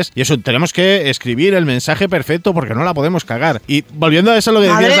militares y eso, tenemos que escribir el mensaje perfecto porque no la podemos cagar. Y volviendo a eso, lo que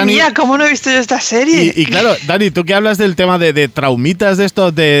decías, Madre Dani... mía, ¿cómo no he visto yo esta serie? Y claro, Dani, tú que hablas del tema de traumitas de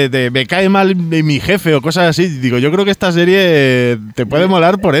esto, de me cae mal mi jefe o cosas así, digo, yo creo que esta serie te puede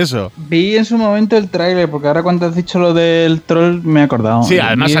molar por eso. Vi en su momento el tráiler, porque ahora cuando has dicho lo del troll me he acordado. Sí,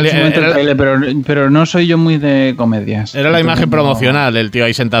 además Vi en salía... su momento el tráiler, pero no soy yo muy de comedias. Era la imagen Entonces, promocional, el tío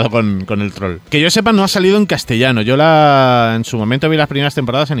ahí sentado con el troll. Que yo sepa, no ha salido en castellano. Yo en su momento vi las primeras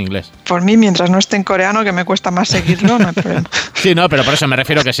temporadas en inglés. Por mí, mientras no esté en coreano, que me cuesta más seguirlo, no hay problema. Sí, no, pero por eso me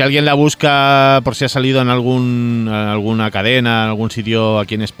refiero que si alguien la busca por si ha salido en alguna cadena, en algún sitio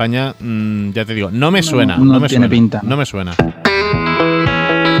aquí en España, ya te digo, no me suena. No me tiene suena, pinta. No me suena.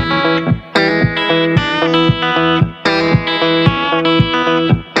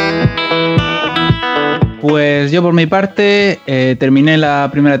 Pues yo por mi parte terminé la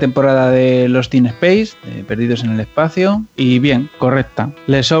primera temporada de Lost in Space, de Perdidos en el Espacio, y bien, correcta.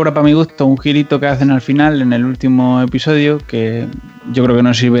 Le sobra para mi gusto un girito que hacen al final en el último episodio, que yo creo que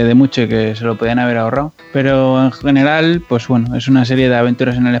no sirve de mucho y que se lo podían haber ahorrado. Pero en general, pues bueno, es una serie de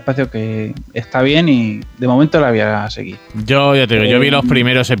aventuras en el espacio que está bien y de momento la voy a seguir. Yo ya te digo, yo vi los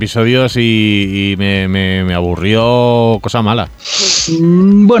primeros episodios y me aburrió cosa mala.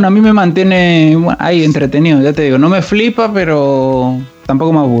 Bueno, a mí me mantiene ahí entretenido, ya te digo, no me flipa, pero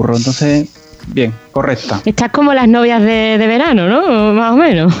tampoco me aburro, entonces, bien, correcta. Estás como las novias de verano, ¿no? Más o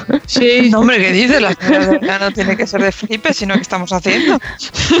menos. Sí, No, hombre, ¿qué dices? Las novias de verano tiene que ser de flipe, sino que estamos haciendo.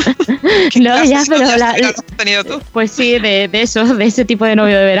 No, ya, pero ¿Qué has tenido tú? pues sí, de eso, de ese tipo de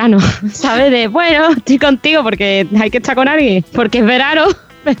novio de verano. ¿Sabes? De, bueno, estoy contigo porque hay que estar con alguien, porque es verano,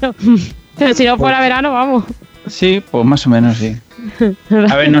 pero si no fuera verano, vamos. Sí, pues más o menos sí.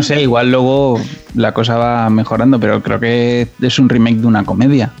 A ver, no sé, igual luego la cosa va mejorando, pero creo que es un remake de una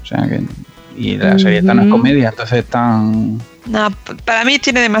comedia. O sea que. Y la serie esta no es comedia, entonces están. No, para mí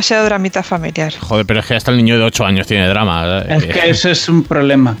tiene demasiado dramita familiar. Joder, pero es que hasta el niño de 8 años tiene drama. Es que eso es un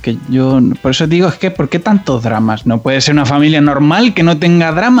problema, que yo por eso digo, es que ¿por qué tantos dramas? No puede ser una familia normal que no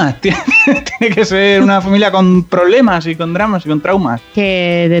tenga dramas, tiene que ser una familia con problemas y con dramas y con traumas.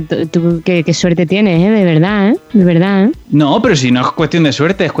 Qué suerte tienes, de verdad, de verdad. No, pero si no es cuestión de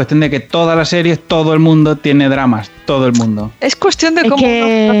suerte, es cuestión de que todas las series, todo el mundo tiene dramas, todo el mundo. Es cuestión de Es cómo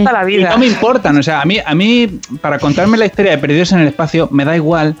que- uno trata la Y vida. no me importan, o sea, a mí para contarme la historia de Perdidos en el Espacio me da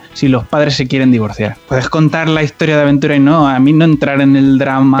igual si los padres se quieren divorciar. Puedes contar la historia de aventura y no, a mí no entrar en el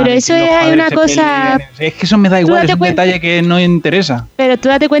drama. Pero de eso que los es padres una se cosa- peleen. Es que eso me da Tú igual, date es un cuenta- detalle que no interesa. Pero tú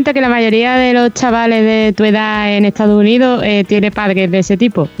date cuenta que la mayoría de los chavales de tu edad en Estados Unidos tiene padres de ese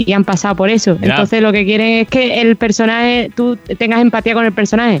tipo y han pasado por eso. Ya. Entonces lo que quieren es que el personaje, tú tengas empatía con el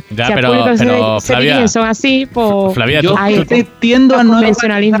personaje. Ya, si al pero público se Flavia, dividen, son así, pues... Flavia, Yo ahí te está. tiendo a no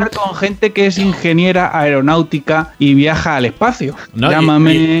Convencionalismo. empatizar con gente que es ingeniera aeronáutica y viaja al espacio. ¿no?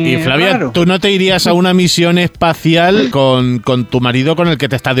 Llámame Y Flavia, raro. tú no te irías a una misión espacial con tu marido con el que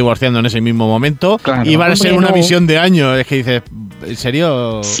te estás divorciando en ese mismo momento. Claro. Iba a ser Hombre, una no. misión de años. Es que dices, ¿en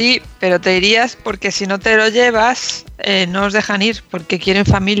serio? Sí, pero te irías porque si no te lo llevas, no os dejan ir porque quieren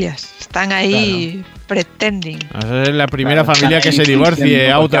familias. Están ahí pretending. Es la primera Claro, familia que claro, se divorcie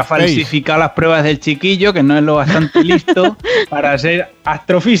porque out ha of space. falsificado las pruebas del chiquillo, que no es lo bastante listo para ser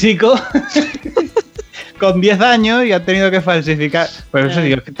astrofísico con 10 años y ha tenido que falsificar. Por eso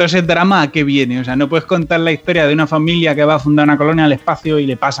digo, es que todo ese drama a qué viene. O sea, no puedes contar la historia de una familia que va a fundar una colonia al espacio y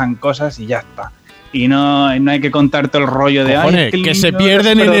le pasan cosas y ya está. Y no hay que contar todo el rollo de Cojones, "Ay, es que se niño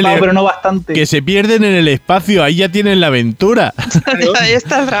pierden es en el- superdotado, pero no bastante". Que se pierden en el espacio, ahí ya tienen la aventura. Ahí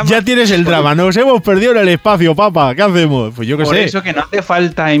está el drama. Ya tienes el drama. Nos hemos perdido en el espacio, papá. ¿Qué hacemos? Pues yo qué Por sé. eso que no hace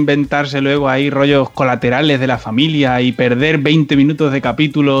falta inventarse luego ahí rollos colaterales de la familia y perder 20 minutos de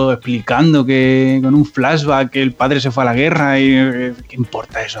capítulo explicando que con un flashback que el padre se fue a la guerra y ¿qué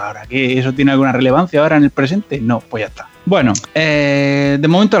importa eso ahora? ¿Que eso tiene alguna relevancia ahora en el presente? No, pues ya está. Bueno, de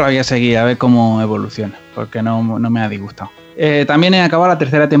momento la voy a seguir a ver cómo evoluciona, porque no me ha disgustado. También he acabado la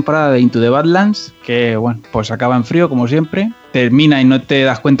tercera temporada de Into the Badlands, que bueno, pues acaba en frío como siempre. Termina y no te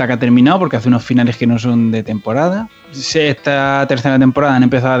das cuenta que ha terminado porque hace unos finales que no son de temporada. Esta tercera temporada han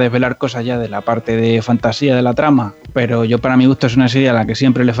empezado a desvelar cosas ya de la parte de fantasía de la trama, pero yo para mi gusto es una serie a la que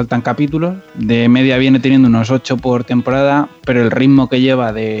siempre le faltan capítulos. De media viene teniendo unos 8 por temporada, pero el ritmo que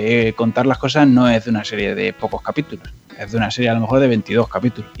lleva de contar las cosas no es de una serie de pocos capítulos. Es de una serie a lo mejor de 22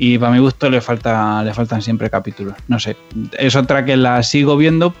 capítulos. Y para mi gusto le faltan siempre capítulos. No sé, es otra que la sigo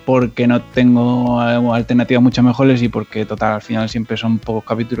viendo porque no tengo alternativas mucho mejores y porque total al final siempre son pocos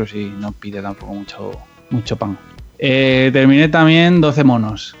capítulos y no pide tampoco mucho pan. Terminé también 12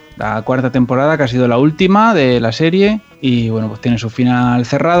 monos. La cuarta temporada, que ha sido la última de la serie. Y bueno, pues tiene su final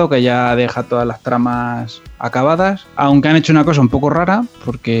cerrado, que ya deja todas las tramas acabadas. Aunque han hecho una cosa un poco rara,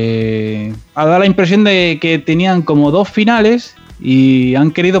 porque ha dado la impresión de que tenían como 2 finales y han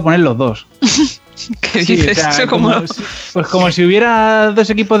querido poner los 2. ¿Qué dices? O sea, Eso pues como si hubiera 2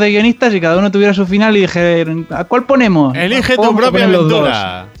 equipos de guionistas y cada uno tuviera su final y dijeron, ¿a cuál ponemos? Elige tu Vamos a propia poner los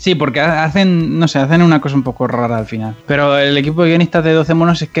aventura. 2. Sí, porque hacen una cosa un poco rara al final. Pero el equipo de guionistas de 12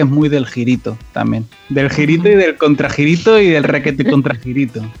 monos es que es muy del girito también. Del girito y del contragirito y del requete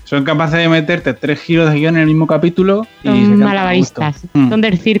contragirito. Son capaces de meterte 3 giros de guión en el mismo capítulo y se Son quedan malabaristas. a gusto. Son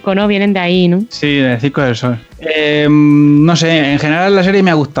del circo, ¿no? Vienen de ahí, ¿no? Sí, del Circo del Sol. No sé, en general la serie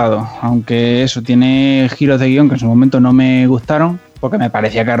me ha gustado, aunque eso tiene giros de guión que en su momento no me gustaron, porque me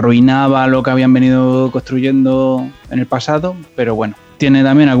parecía que arruinaba lo que habían venido construyendo en el pasado, pero bueno. Tiene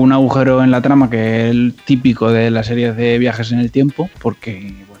también algún agujero en la trama que es el típico de las series de viajes en el tiempo,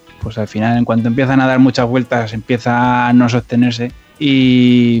 porque bueno, pues al final en cuanto empiezan a dar muchas vueltas empieza a no sostenerse.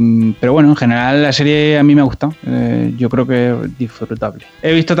 Pero bueno, en general la serie a mí me ha gustado. Yo creo que es disfrutable.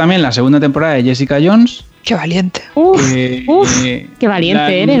 He visto también la segunda temporada de Jessica Jones. Qué valiente. Qué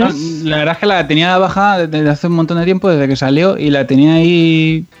valiente eres, ¿no? La verdad es que la tenía bajada desde hace un montón de tiempo, desde que salió, y la tenía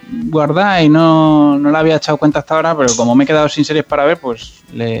ahí guardada y no la había echado cuenta hasta ahora, pero como me he quedado sin series para ver, pues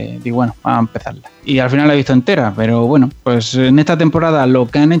le digo, bueno, vamos a empezarla. Y al final la he visto entera, pero bueno, pues en esta temporada lo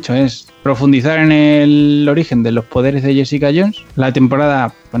que han hecho es profundizar en el origen de los poderes de Jessica Jones. La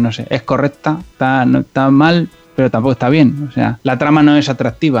temporada, pues no sé, es correcta, no está mal, pero tampoco está bien. O sea, la trama no es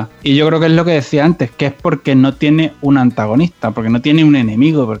atractiva. Y yo creo que es lo que decía antes, que es porque no tiene un antagonista, porque no tiene un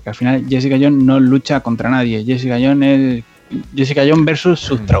enemigo, porque al final Jessica Jones no lucha contra nadie. Jessica Jones versus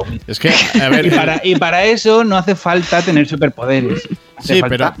sus traumas. Es que, a ver, y para eso no hace falta tener superpoderes. Sí,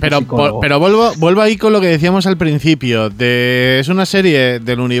 pero vuelvo ahí con lo que decíamos al principio. Es una serie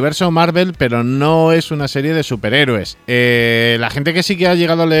del universo Marvel, pero no es una serie de superhéroes. La gente que sí que ha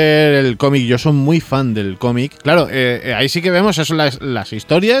llegado a leer el cómic, yo soy muy fan del cómic. Claro, ahí sí que vemos eso, las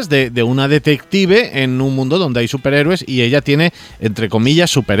historias de una detective en un mundo donde hay superhéroes y ella tiene, entre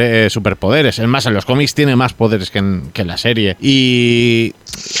comillas, superpoderes. Es más, en los cómics tiene más poderes que en la serie. Y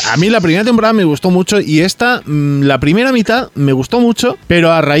a mí la primera temporada me gustó mucho y esta, la primera mitad me gustó mucho,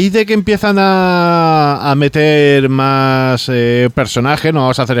 pero a raíz de que empiezan a meter más personajes, no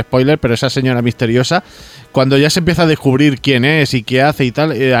vamos a hacer spoiler, pero esa señora misteriosa, cuando ya se empieza a descubrir quién es y qué hace y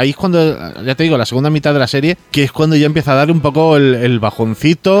tal, ahí es cuando, ya te digo, la segunda mitad de la serie, que es cuando ya empieza a dar un poco el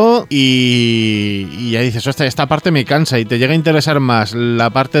bajoncito y ya dices, hostia, esta parte me cansa y te llega a interesar más la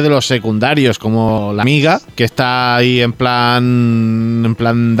parte de los secundarios, como la amiga, que está ahí en plan,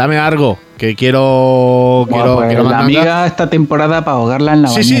 dame algo, que quiero la amiga esta temporada para ahogarla en la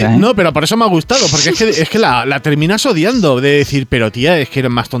bañera. Sí, no, pero por eso me ha gustado, porque es que la terminas odiando, de decir, pero tía, es que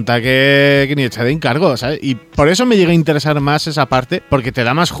eres más tonta que ni hecha de encargo, ¿sabes? Y por eso me llega a interesar más esa parte, porque te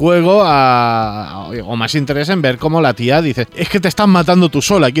da más juego o más interés en ver cómo la tía dice, es que te estás matando tú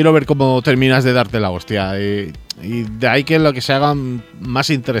sola, quiero ver cómo terminas de darte la hostia. Y de ahí que lo que se haga más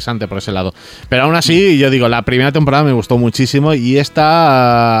interesante por ese lado. Pero aún así, yo digo, la primera temporada me gustó muchísimo y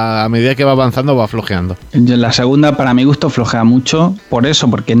esta, a medida que va avanzando, va flojeando. La segunda, para mi gusto, flojea mucho. Por eso,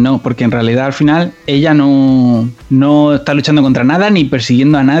 porque en realidad al final ella no está luchando contra nada ni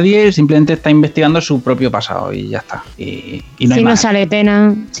persiguiendo a nadie, simplemente está investigando su propio pasado y ya está. Y no hay si más.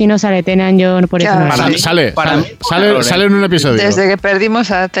 no sale Tenan, yo por eso no Sí. Sale en un episodio. Desde que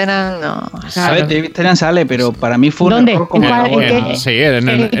perdimos a Tenan, no. A ver, David Tennant sale, pero para mí fue un ¿Dónde? error como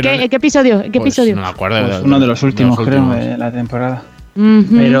 ¿En qué episodio? Pues no me acuerdo. Pues uno de los últimos, creo, de la temporada. Ujú.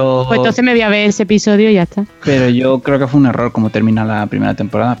 Pero Pues entonces me voy a ver ese episodio y ya está. Pero yo creo que fue un error como termina la primera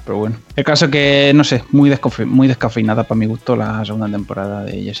temporada, pero bueno. El caso que, no sé, muy descafeinada para mi gusto la segunda temporada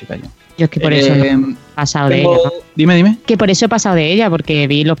de Jessica Jones. Yo es que por eso no he pasado de ella, ¿no? Dime. Que por eso he pasado de ella, porque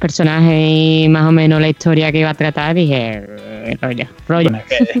vi los personajes y más o menos la historia que iba a tratar y dije, rollo. Bueno,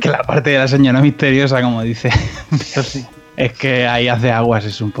 es que la parte de la señora misteriosa, como dice, pero sí. Es que ahí hace aguas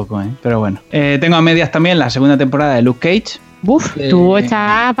es un poco, ¿eh? Pero bueno. Tengo a medias también la segunda temporada de Luke Cage. Uf, tú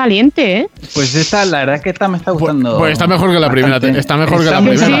estás valiente, ¿eh? Pues esta, la verdad es que esta me está gustando. Pues está mejor que la primera. Está mejor que la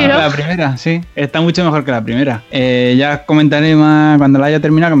mucho primera. mejor que la primera, sí. Está mucho mejor que la primera. Ya comentaré más cuando la haya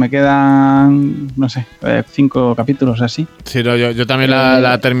terminado, que me quedan, no sé, 5 capítulos así. Sí, no, yo también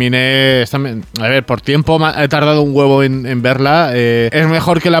la terminé. A ver, por tiempo he tardado un huevo en verla. Es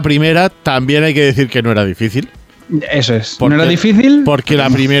mejor que la primera. También hay que decir que no era difícil. Eso es. Porque- ¿No era difícil? Porque la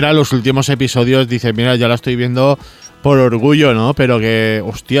primera, los últimos episodios, dice, mira, ya la estoy viendo por orgullo, ¿no? Pero que,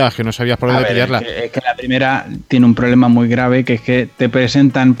 hostia, que no sabías por A dónde ver, pillarla. es que la primera tiene un problema muy grave, que es que te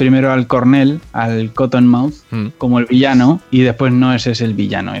presentan primero al Cornell, al Cottonmouth, como el villano, y después no ese es el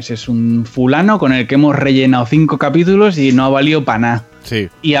villano, ese es un fulano con el que hemos rellenado 5 capítulos y no ha valido para nada. Sí.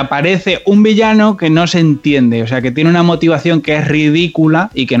 Y aparece un villano que no se entiende, o sea, que tiene una motivación que es ridícula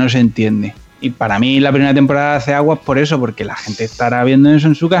y que no se entiende. Y para mí la primera temporada hace aguas por eso, porque la gente estará viendo eso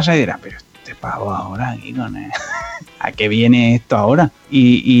en su casa y dirá, pero este pavo ahora aquí con él. ¿A qué viene esto ahora?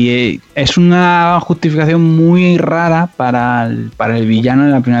 Y es una justificación muy rara para el villano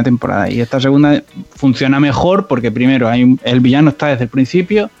en la primera temporada. Y esta segunda funciona mejor porque primero el villano está desde el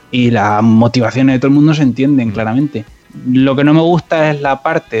principio y las motivaciones de todo el mundo se entienden claramente. Lo que no me gusta es la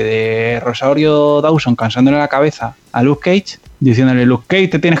parte de Rosario Dawson cansándole la cabeza a Luke Cage, diciéndole, Luke Cage,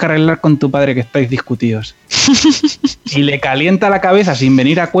 te tienes que arreglar con tu padre que estáis discutidos. Y le calienta la cabeza sin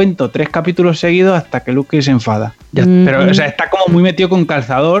venir a cuento 3 capítulos seguidos hasta que Luke Cage se enfada. Pero, o sea, está como muy metido con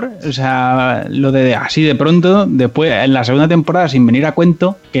calzador. O sea, lo de así de pronto, después en la segunda temporada, sin venir a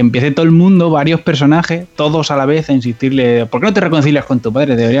cuento, que empiece todo el mundo, varios personajes, todos a la vez, a insistirle, ¿por qué no te reconcilias con tu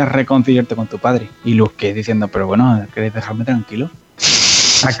padre? Deberías reconciliarte con tu padre. Y Luke Cage diciendo, pero bueno, ¿queréis dejarme tranquilo?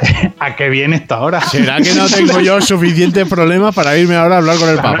 ¿A qué viene esto ahora? ¿Será que no tengo yo suficientes problemas para irme ahora a hablar con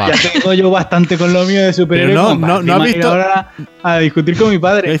el papá? Ya tengo yo bastante con lo mío de superhéroes. Pero como para no has ir visto- ahora a discutir con mi ¿Qué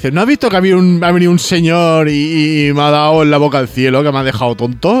padre. dices? ¿No has visto que ha venido un señor y me ha dado en la boca al cielo, que me ha dejado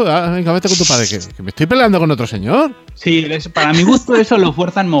tonto? Ah, venga, vete con tu padre, que me estoy peleando con otro señor. Sí, para mi gusto eso lo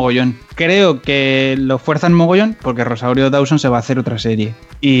fuerzan mogollón. Creo que lo fuerzan mogollón porque Rosario Dawson se va a hacer otra serie.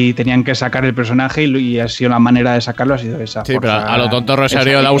 Y tenían que sacar el personaje y ha sido la manera de sacarlo, ha sido esa. Sí, pero forzar a lo tonto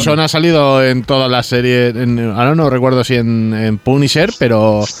Rosario esa Dawson ha salido en todas las series. Ahora no recuerdo si en Punisher,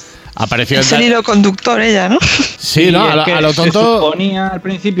 pero apareció Es el hilo conductor ella, ¿no? Sí, ¿no? es que A lo se tonto. suponía al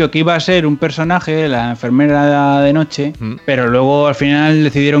principio que iba a ser un personaje, la enfermera de noche, Mm. pero luego al final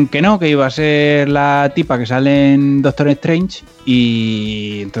decidieron que no, que iba a ser la tipa que sale en Doctor Strange.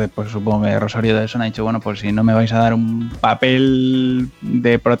 Y entonces, pues supongo que Rosario Dawson ha dicho, bueno, pues si no me vais a dar un papel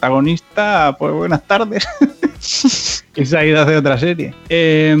de protagonista, pues buenas tardes. Y se ha ido a hacer otra serie.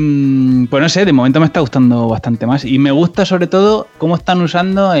 Pues no sé, de momento me está gustando bastante más. Y me gusta sobre todo cómo están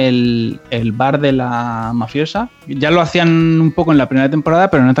usando el bar de la mafiosa. Ya lo hacían un poco en la primera temporada,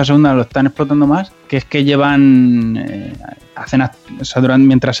 pero en esta segunda lo están explotando más. Que es que llevan... o sea,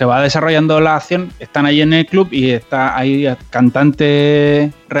 mientras se va desarrollando la acción, están ahí en el club y está ahí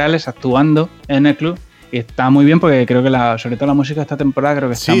cantantes reales actuando en el club. Y está muy bien porque creo que sobre todo la música de esta temporada creo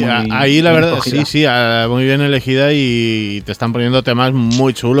que está Sí, muy ahí la bien verdad, escogida. sí, muy bien elegida y te están poniendo temas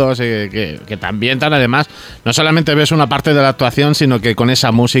muy chulos que te ambientan. Además, no solamente ves una parte de la actuación, sino que con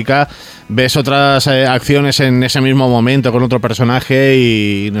esa música ves otras acciones en ese mismo momento con otro personaje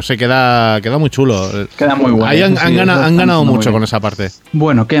y no sé, queda muy chulo. Queda muy guay. Ahí han Sí, ganado, eso han está ganado muy mucho bien. con esa parte.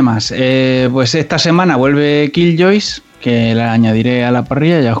 Bueno, ¿qué más? Pues esta semana vuelve Killjoys, que la añadiré a la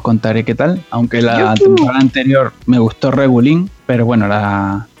parrilla, ya os contaré qué tal. Aunque la temporada anterior me gustó Regulín, pero bueno,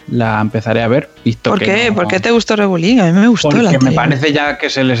 la empezaré a ver. Visto ¿Por que qué? no- ¿Por qué te gustó Regulín? A mí me gustó Porque la me anterior. parece ya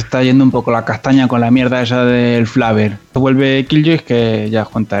que se les está yendo un poco la castaña con la mierda esa del Flaver. Vuelve Killjoys, que ya os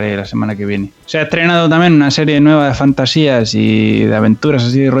contaré la semana que viene. Se ha estrenado también una serie nueva de fantasías y de aventuras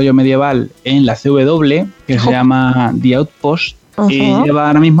así de rollo medieval en la CW, que se llama The Outpost. Y Ujú. lleva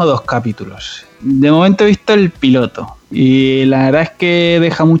ahora mismo 2 capítulos. De momento he visto el piloto y la verdad es que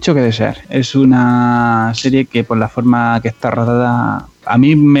deja mucho que desear. Es una serie que por la forma que está rodada a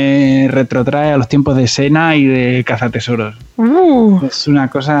mí me retrotrae a los tiempos de Xena y de Cazatesoros. Es una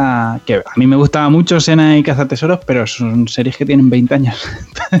cosa que a mí me gustaba mucho, Xena y Cazatesoros, pero son series que tienen 20 años.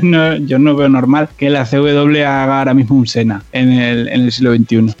 No, yo no veo normal que la CW haga ahora mismo un Xena en el siglo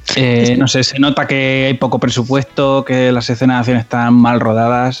XXI. No sé, se nota que hay poco presupuesto, que las escenas de acción están mal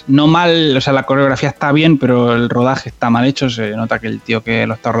rodadas. No mal, o sea, la coreografía está bien, pero el rodaje está mal hecho. Se nota que el tío que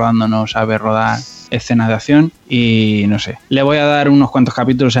lo está rodando no sabe rodar escenas de acción y no sé. Le voy a dar unos cuantos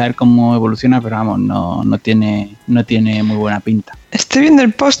capítulos a ver cómo evoluciona, pero vamos, no tiene muy buena pinta. Estoy viendo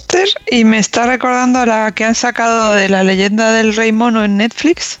el póster y me está recordando a la que han sacado de la leyenda del Rey Mono en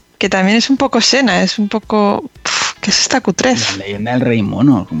Netflix, que también es un poco Xena, es un poco... ¿Qué es esta La Q3? leyenda del Rey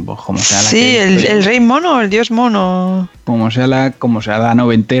Mono, como sea la Sí, que- el Rey Mono, el Dios Mono. como sea la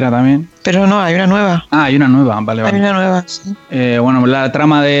noventera también. Pero no, hay una nueva. Ah, hay una nueva, vale, Hay vale. una nueva, sí. Bueno, la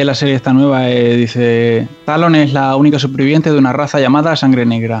trama de la serie esta nueva dice: Talon es la única superviviente de una raza llamada Sangre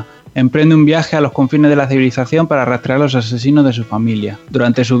Negra. emprende un viaje a los confines de la civilización para rastrear a los asesinos de su familia.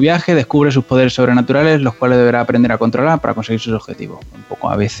 Durante su viaje descubre sus poderes sobrenaturales, los cuales deberá aprender a controlar para conseguir sus objetivos. Un poco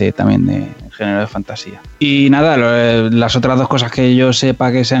ABC también de género de fantasía. Y nada, las otras dos cosas que yo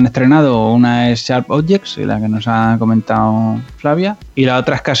sepa que se han estrenado, una es Sharp Objects, la que nos ha comentado Flavia, y la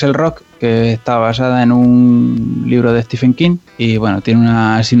otra es Castle Rock, que está basada en un libro de Stephen King y bueno, tiene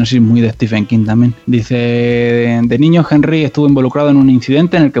una sinopsis muy de Stephen King también. Dice, de niño Henry estuvo involucrado en un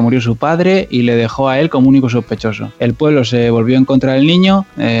incidente en el que murió su padre y le dejó a él como único sospechoso. El pueblo se volvió en contra del niño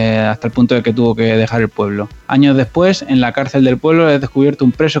hasta el punto de que tuvo que dejar el pueblo. Años después, en la cárcel del pueblo es descubierto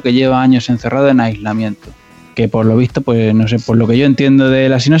un preso que lleva años encerrado en aislamiento. Que por lo visto, pues no sé, por lo que yo entiendo de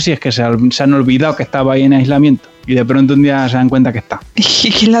la sinopsis es que se han olvidado que estaba ahí en aislamiento y de pronto un día se dan cuenta que está. ¿Y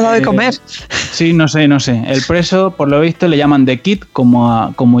quién le ha dado de comer? Sí, no sé. El preso, por lo visto, le llaman The Kid,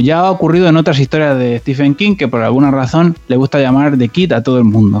 como ya ha ocurrido en otras historias de Stephen King, que por alguna razón le gusta llamar The Kid a todo el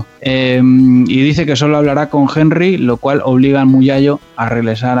mundo. Y dice que solo hablará con Henry, lo cual obliga al Muyallo a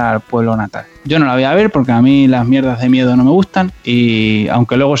regresar al pueblo natal. Yo no la voy a ver porque a mí las mierdas de miedo no me gustan y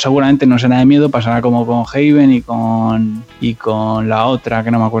aunque luego seguramente no será de miedo, pasará como con Haven y con la otra,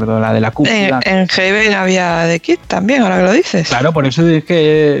 que no me acuerdo, la de la cúpula. En Haven había The Kid también, ahora que lo dices. Claro, por eso es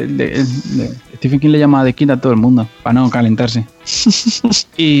que Stephen King le llama The Kid a todo el mundo, para no calentarse.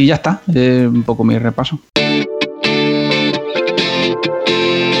 Y ya está, un poco mi repaso.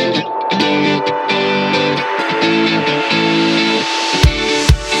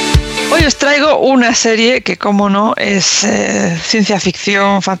 Hoy os traigo una serie que, como no, es ciencia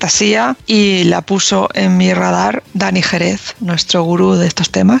ficción, fantasía, y la puso en mi radar Dani Jerez, nuestro gurú de estos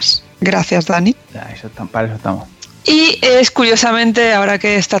temas. Gracias, Dani. Para eso estamos. Y es curiosamente, ahora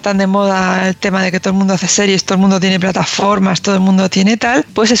que está tan de moda el tema de que todo el mundo hace series, todo el mundo tiene plataformas, todo el mundo tiene tal,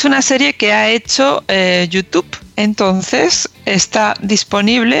 pues es una serie que ha hecho YouTube. Entonces está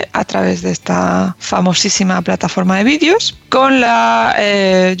disponible a través de esta famosísima plataforma de vídeos. Con la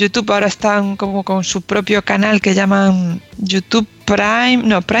YouTube ahora están como con su propio canal que llaman YouTube Prime.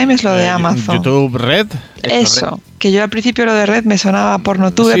 No, Prime es lo de Amazon. YouTube Red. Eso, que yo al principio lo de Red me sonaba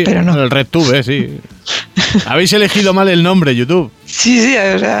PornoTube, sí, pero no. El RedTube, sí. Habéis elegido mal el nombre, YouTube. Sí,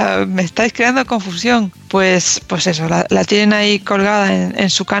 o sea, me estáis creando confusión. Pues eso, la tienen ahí colgada en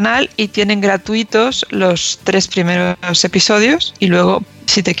su canal y tienen gratuitos los 3 primeros episodios y luego,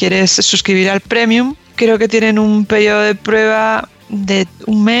 si te quieres suscribir al Premium, creo que tienen un periodo de prueba de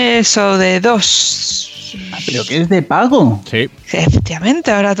 1 mes o de 2. ¿Pero qué es de pago? Sí.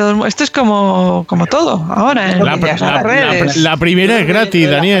 Efectivamente, ahora todo el mundo... Esto es como todo, ahora en las redes. La primera es gratis,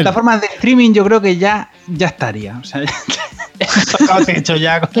 Daniel. Las plataformas de streaming yo creo que ya estaría. O sea, hecho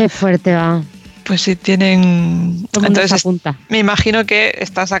ya. Qué fuerte va. Pues sí, tienen... Entonces, me imagino que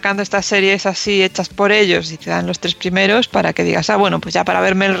están sacando estas series así hechas por ellos y te dan los 3 primeros para que digas, bueno, pues ya para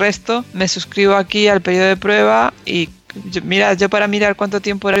verme el resto me suscribo aquí al periodo de prueba y yo para mirar cuánto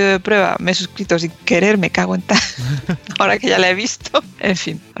tiempo era el periodo de prueba me he suscrito sin querer, me cago en tal. Ahora que ya la he visto. En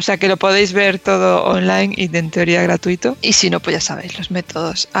fin, o sea que lo podéis ver todo online y en teoría gratuito. Y si no, pues ya sabéis, los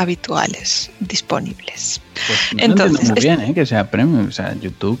métodos habituales disponibles. Pues no entonces muy bien, que sea premium, o sea,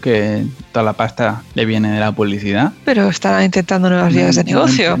 YouTube, que toda la pasta le viene de la publicidad. Pero estarán intentando nuevas vías de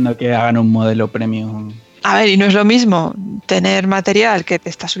negocio. No entiendo que hagan un modelo premium. A ver, y no es lo mismo tener material que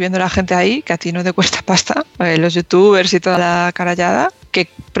te está subiendo la gente ahí, que a ti no te cuesta pasta, los youtubers y toda la carallada, que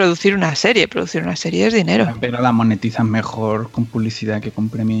producir una serie. Producir una serie es dinero. Pero la monetizan mejor con publicidad que con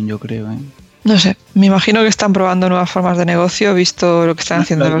premium, yo creo, ¿eh? No sé, me imagino que están probando nuevas formas de negocio, visto lo que están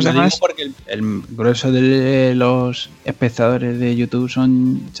haciendo los demás. Porque el grueso de los espectadores de YouTube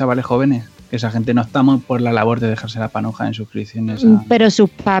son chavales jóvenes. Esa gente no estamos por la labor de dejarse la panoja en suscripciones. Pero sus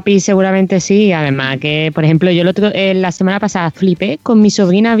papis seguramente sí. Además que, por ejemplo, yo la semana pasada flipé con mi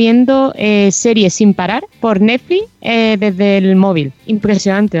sobrina viendo series sin parar por Netflix desde el móvil.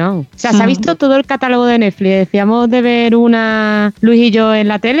 Impresionante, vamos. O sea, se ha visto todo el catálogo de Netflix. Decíamos de ver una Luis y yo en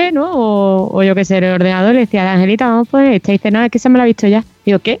la tele, ¿no? O yo qué sé, en el ordenador. Le decía, Angelita, vamos por esta. Y dice, no, es que esa me la he visto ya.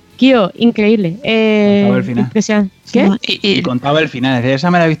 Digo, ¿qué? Kio, increíble. Contaba el final. Impresionante. ¿Qué? Y contaba el final. Esa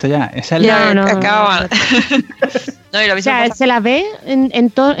me la he visto ya. Esa es la que acaba. No, y lo o sea, se la ve en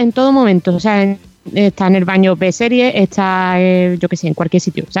todo momento. O sea, está en el baño, ve serie, está, yo qué sé, en cualquier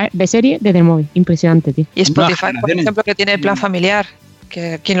sitio. O sea, ve serie desde el móvil. Impresionante, tío. Y Spotify, por ejemplo, que tiene el plan familiar.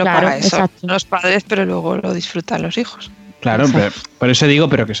 Que ¿quién lo paga eso? Exacto. Son los padres, pero luego lo disfrutan los hijos. Claro, pero, por eso digo,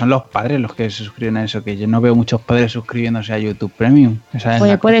 pero que son los padres los que se suscriben a eso, que yo no veo muchos padres suscribiéndose a YouTube Premium.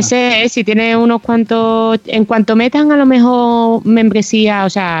 Pues puede ser, si tiene unos cuantos, en cuanto metan a lo mejor membresía, o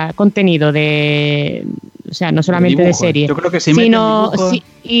sea, contenido de o sea, no solamente de series. Yo creo que sí, sino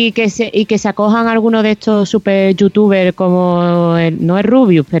y que se acojan algunos de estos super youtubers como no es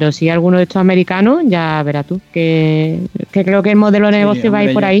Rubius, pero sí algunos de estos americanos, ya verás tú, que creo que el modelo de negocio va a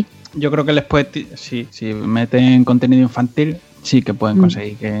ir por ahí. Yo creo que les puede, si meten contenido infantil, sí que pueden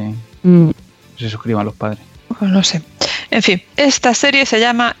conseguir que se suscriban los padres. Pues no sé. En fin, esta serie se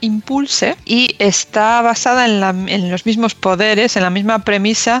llama Impulse y está basada en los mismos poderes, en la misma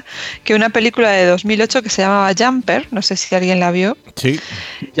premisa que una película de 2008 que se llamaba Jumper. No sé si alguien la vio. Sí.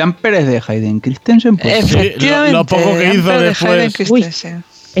 Jumper es de Hayden Christensen. Pues. Efectivamente. Sí, lo poco que hizo después.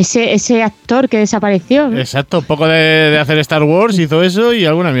 Ese actor que desapareció. Exacto, poco de hacer Star Wars hizo eso y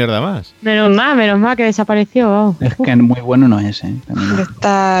alguna mierda más. Menos mal que desapareció. Oh. Es que muy bueno no es, ¿eh?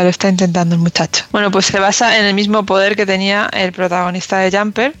 Lo está intentando el muchacho. Bueno, pues se basa en el mismo poder que tenía el protagonista de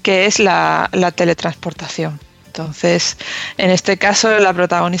Jumper, que es la teletransportación. Entonces, en este caso, la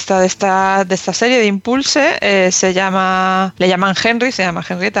protagonista de esta serie de Impulse le llaman Henry, se llama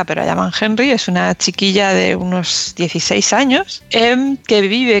Henrietta, pero la llaman Henry, es una chiquilla de unos 16 años que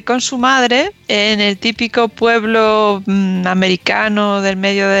vive con su madre en el típico pueblo americano del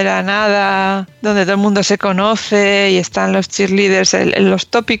medio de la nada, donde todo el mundo se conoce y están los cheerleaders, los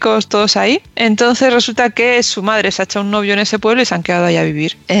tópicos, todos ahí. Entonces resulta que su madre se ha hecho un novio en ese pueblo y se han quedado ahí a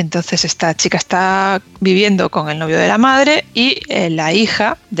vivir. Entonces esta chica está viviendo con el novio de la madre y la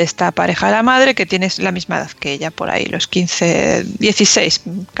hija de esta pareja de la madre, que tiene la misma edad que ella, por ahí los 15, 16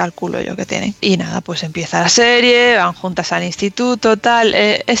 calculo yo que tienen. Y nada, pues empieza la serie, van juntas al instituto, tal.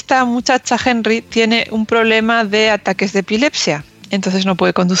 Esta muchacha Henry tiene un problema de ataques de epilepsia. Entonces no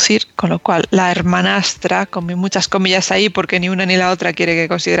puede conducir, con lo cual la hermanastra, con muchas comillas ahí, porque ni una ni la otra quiere que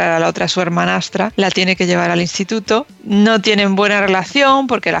considerara a la otra su hermanastra, la tiene que llevar al instituto. No tienen buena relación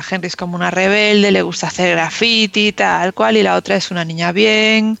porque la Henry es como una rebelde, le gusta hacer graffiti, tal cual, y la otra es una niña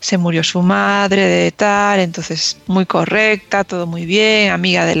bien, se murió su madre de tal, entonces muy correcta, todo muy bien,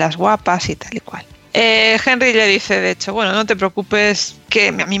 amiga de las guapas y tal y cual. Henry le dice, de hecho, bueno, no te preocupes, que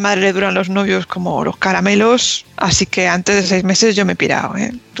a mi madre le duran los novios como los caramelos, así que antes de 6 meses yo me he pirado,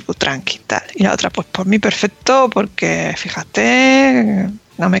 tú tranqui, tal. Y la otra, pues por mí perfecto, porque fíjate,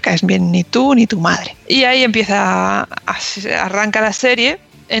 no me caes bien ni tú ni tu madre. Y ahí arranca la serie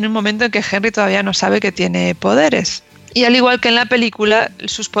en un momento en que Henry todavía no sabe que tiene poderes. Y al igual que en la película,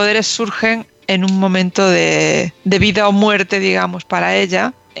 sus poderes surgen en un momento de vida o muerte, digamos, para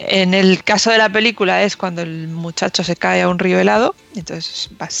ella. En el caso de la película es cuando el muchacho se cae a un río helado, entonces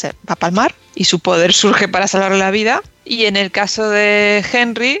va a palmar y su poder surge para salvarle la vida. Y en el caso de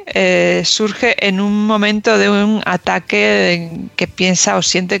Henry surge en un momento de un ataque que piensa o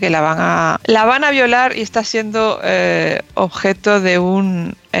siente que la van a violar y está siendo objeto de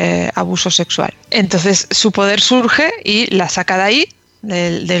un abuso sexual. Entonces su poder surge y la saca de ahí,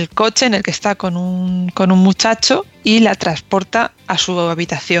 del coche en el que está con un muchacho, y la transporta a su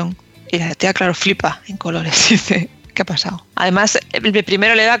habitación. Y la tía, claro, flipa en colores. Dice, ¿qué ha pasado? Además,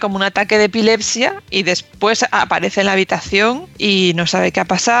 primero le da como un ataque de epilepsia y después aparece en la habitación y no sabe qué ha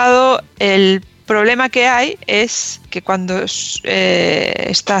pasado. El problema que hay es que cuando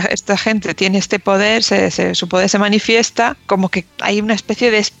esta gente tiene este poder, su poder se manifiesta, como que hay una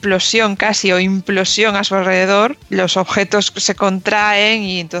especie de explosión casi o implosión a su alrededor, los objetos se contraen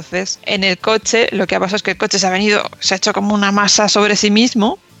y entonces en el coche lo que ha pasado es que el coche se ha hecho como una masa sobre sí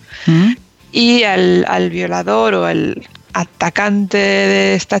mismo y al violador o el atacante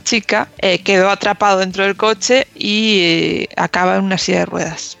de esta chica quedó atrapado dentro del coche y acaba en una silla de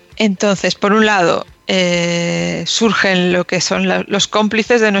ruedas. Entonces, por un lado, surgen lo que son los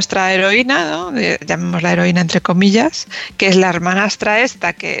cómplices de nuestra heroína, ¿no? Llamémosla heroína entre comillas, que es la hermanastra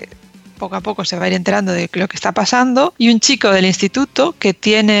esta, que poco a poco se va a ir enterando de lo que está pasando, y un chico del instituto que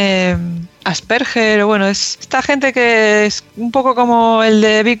tiene Asperger, o bueno, es esta gente que es un poco como el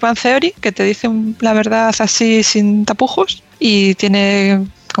de Big Bang Theory, que te dice la verdad así sin tapujos, y tiene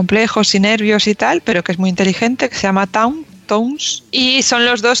complejos y nervios y tal, pero que es muy inteligente, que se llama Towns, y son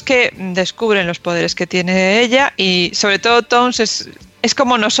los dos que descubren los poderes que tiene ella, y sobre todo Towns es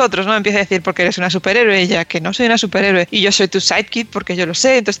como nosotros, ¿no? Empieza a decir, porque eres una superhéroe, ella, que no soy una superhéroe, y yo soy tu sidekick porque yo lo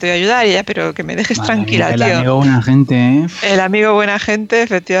sé, entonces te voy a ayudar, y ella, pero que me dejes tranquila, tío. El amigo buena gente, ¿eh? El amigo buena gente,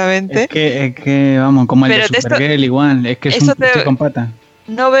 efectivamente. Es que vamos, como el de Supergirl igual, es que es un psicópata.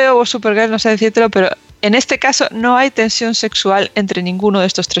 No veo Supergirl, no sé decírtelo, pero en este caso no hay tensión sexual entre ninguno de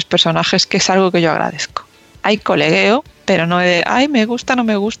estos 3 personajes, que es algo que yo agradezco. Hay colegueo, pero no de, ay, me gusta, no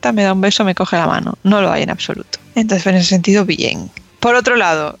me gusta, me da un beso, me coge la mano. No lo hay en absoluto. Entonces, en ese sentido, bien. Por otro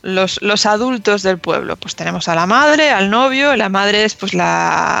lado, los adultos del pueblo, pues tenemos a la madre, al novio. La madre es, pues,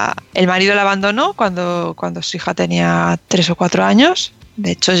 el marido la abandonó cuando su hija tenía 3 o 4 años.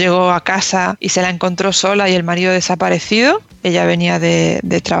 De hecho, llegó a casa y se la encontró sola y el marido desaparecido. Ella venía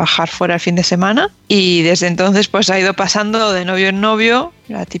de trabajar fuera el fin de semana y desde entonces pues ha ido pasando de novio en novio,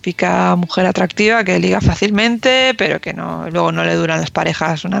 la típica mujer atractiva que liga fácilmente, pero que luego no le duran las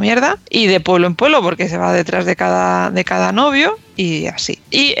parejas una mierda, y de pueblo en pueblo porque se va detrás de cada novio y así.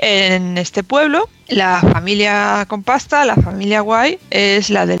 Y en este pueblo, la familia con pasta, la familia guay,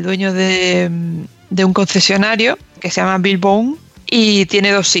 es la del dueño de un concesionario que se llama Bill Bone y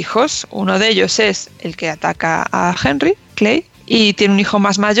tiene 2 hijos. Uno de ellos es el que ataca a Henry, Clay, y tiene un hijo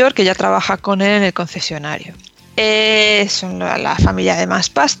más mayor que ya trabaja con él en el concesionario. Son la familia de más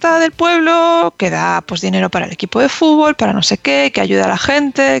pasta del pueblo, que da pues dinero para el equipo de fútbol, para no sé qué, que ayuda a la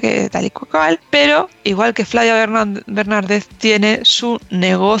gente, que tal y cual, pero igual que Flavia Bernardez tiene su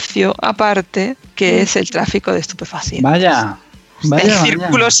negocio aparte, que es el tráfico de estupefacientes. Vaya. El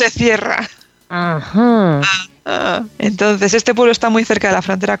círculo se cierra. Ajá. Entonces este pueblo está muy cerca de la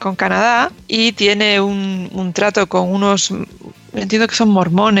frontera con Canadá y tiene un trato con unos, entiendo que son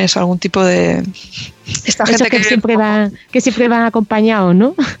mormones o algún tipo de... Esta gente que siempre van acompañados,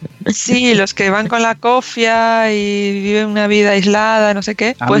 ¿no? Sí, los que van con la cofia y viven una vida aislada, no sé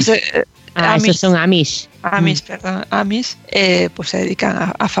qué. Amish. Pues esos son Amish. Amish, pues se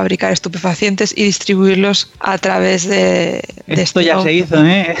dedican a fabricar estupefacientes y distribuirlos a través de Esto ya se hizo,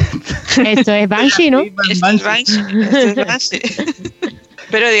 ¿eh? Esto es Banshee, ¿no? Esto es Banshee.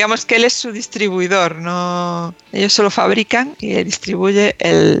 Pero digamos que él es su distribuidor, no, ellos solo fabrican y él distribuye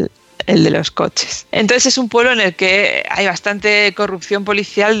el de los coches. Entonces es un pueblo en el que hay bastante corrupción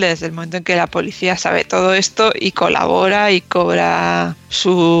policial desde el momento en que la policía sabe todo esto y colabora y cobra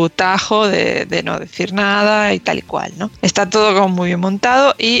su tajo de no decir nada y tal y cual, ¿no? Está todo como muy bien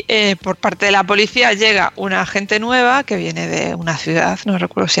montado y por parte de la policía llega una agente nueva que viene de una ciudad, no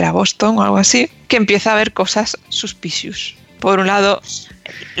recuerdo si era Boston o algo así, que empieza a ver cosas suspicious. Por un lado,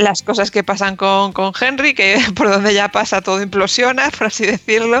 las cosas que pasan con Henry, que por donde ya pasa todo implosiona, por así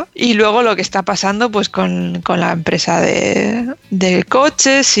decirlo, y luego lo que está pasando pues con la empresa de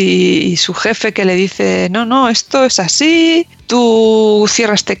coches y su jefe que le dice no, esto es así, tú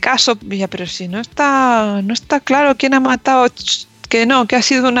cierras este caso, pero si no está claro quién ha matado... Que no, que ha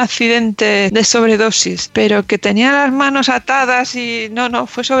sido un accidente de sobredosis, pero que tenía las manos atadas y no,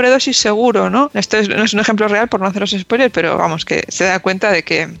 fue sobredosis seguro, ¿no? Esto no es un ejemplo real por no haceros spoilers, pero vamos, que se da cuenta de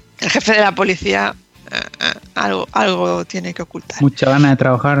que el jefe de la policía algo tiene que ocultar. Mucha ganas de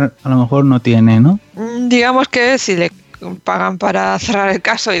trabajar a lo mejor no tiene, ¿no? Digamos que si le pagan para cerrar el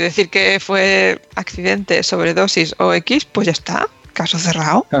caso y decir que fue accidente, sobredosis o X, pues ya está. Caso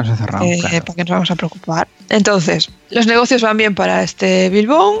cerrado. Caso cerrado, claro. ¿Para qué nos vamos a preocupar? Entonces, los negocios van bien para este Bill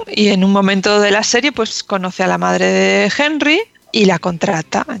Bone y en un momento de la serie pues conoce a la madre de Henry y la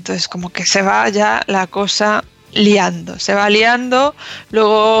contrata. Entonces como que se va ya la cosa liando.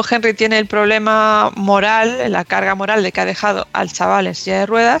 Luego Henry tiene el problema moral, la carga moral de que ha dejado al chaval en silla de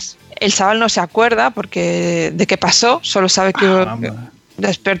ruedas. El chaval no se acuerda porque de qué pasó, solo sabe que...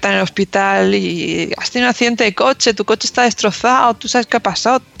 despierta en el hospital y has tenido un accidente de coche, tu coche está destrozado, tú sabes qué ha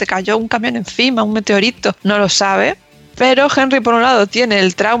pasado, te cayó un camión encima, un meteorito, no lo sabe. Pero Henry, por un lado, tiene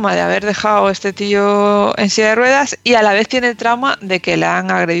el trauma de haber dejado a este tío en silla de ruedas y a la vez tiene el trauma de que le han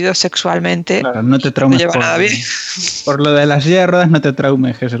agredido sexualmente. Claro, no te traumes. No lleva nada bien. Por lo de la silla de ruedas no te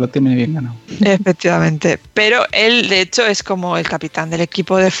traumes, que se lo tiene bien ganado. Efectivamente. Pero él, de hecho, es como el capitán del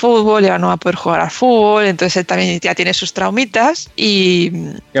equipo de fútbol, ya no va a poder jugar al fútbol, entonces él también ya tiene sus traumitas y...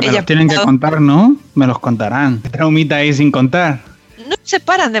 Que me los tienen que contar, ¿no? Me los contarán. ¿Qué traumita hay sin contar? No se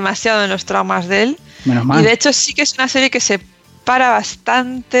paran demasiado en los traumas de él. Menos mal. Y de hecho sí que es una serie que se para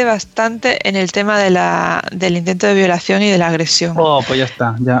bastante en el tema del intento de violación y de la agresión. Oh, pues ya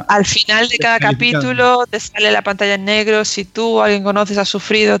está. Ya. Al final de cada capítulo te sale la pantalla en negro, si tú o alguien conoces ha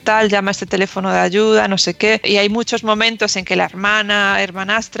sufrido tal, llama a este teléfono de ayuda, no sé qué. Y hay muchos momentos en que la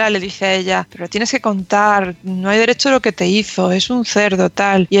hermanastra le dice a ella, pero tienes que contar, no hay derecho a lo que te hizo, es un cerdo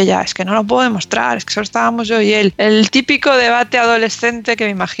tal. Y ella, es que no lo puedo demostrar, es que solo estábamos yo y él. El típico debate adolescente que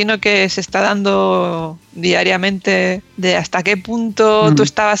me imagino que se está dando diariamente de hasta qué punto tú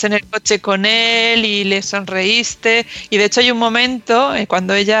estabas en el coche con él y le sonreíste, y de hecho hay un momento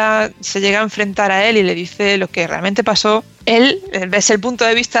cuando ella se llega a enfrentar a él y le dice lo que realmente pasó. Él ves el punto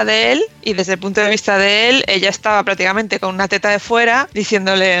de vista de él y desde el punto de vista de él ella estaba prácticamente con una teta de fuera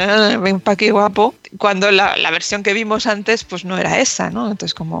diciéndole ven pa' aquí guapo, cuando la versión que vimos antes pues no era esa, ¿no?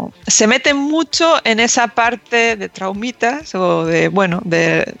 Entonces como se meten mucho en esa parte de traumitas o de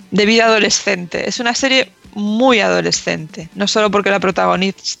vida adolescente. Es una serie muy adolescente, no solo porque la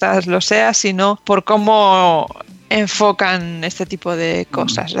protagonista lo sea, sino por cómo enfocan este tipo de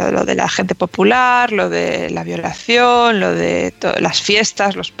cosas, lo de la gente popular, lo de la violación, lo de las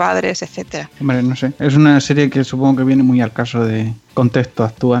fiestas, los padres, etcétera. Hombre, no sé, es una serie que supongo que viene muy al caso de contexto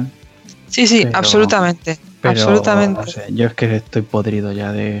actual. Sí, pero, absolutamente. No sé, yo es que estoy podrido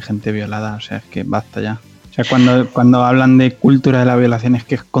ya de gente violada, o sea, es que basta ya. O sea, cuando hablan de cultura de la violación es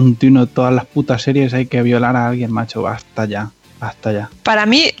que es continuo, todas las putas series hay que violar a alguien, macho, basta ya. Para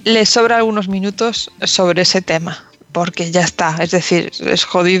mí le sobra algunos minutos sobre ese tema, porque ya está, es decir, es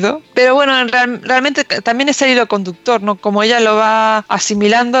jodido. Pero bueno, realmente también es el hilo conductor, ¿no? Como ella lo va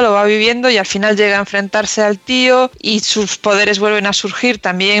asimilando, lo va viviendo y al final llega a enfrentarse al tío y sus poderes vuelven a surgir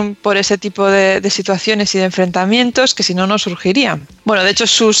también por ese tipo de situaciones y de enfrentamientos que si no, no surgirían. Bueno, de hecho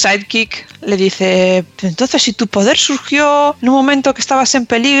su sidekick le dice, entonces si tu poder surgió en un momento que estabas en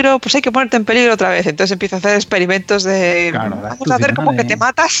peligro, pues hay que ponerte en peligro otra vez. Entonces empieza a hacer experimentos de, vamos a hacer como que te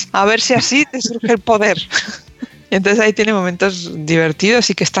matas, a ver si así te surge el poder. Entonces ahí tiene momentos divertidos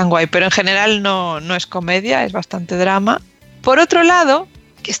y que están guay, pero en general no es comedia, es bastante drama. Por otro lado,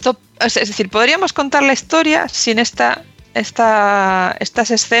 es decir, podríamos contar la historia sin estas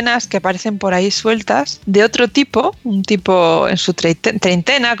escenas que aparecen por ahí sueltas de otro tipo, un tipo en su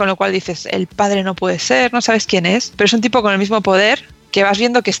treintena, con lo cual dices, el padre no puede ser, no sabes quién es, pero es un tipo con el mismo poder que vas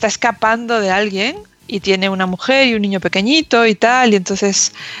viendo que está escapando de alguien y tiene una mujer y un niño pequeñito y tal, y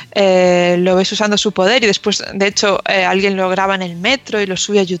entonces lo ves usando su poder y después, de hecho, alguien lo graba en el metro y lo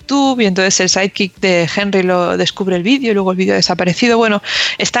sube a YouTube y entonces el sidekick de Henry lo descubre el vídeo y luego el vídeo ha desaparecido. Bueno,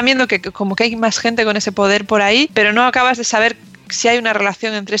 están viendo que como que hay más gente con ese poder por ahí, pero no acabas de saber si hay una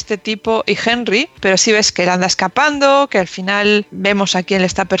relación entre este tipo y Henry, pero sí ves que él anda escapando, que al final vemos a quién le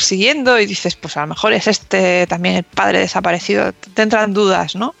está persiguiendo y dices, pues a lo mejor es este también el padre desaparecido. Te entran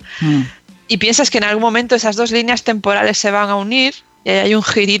dudas, ¿no? Y piensas que en algún momento esas dos líneas temporales se van a unir y hay un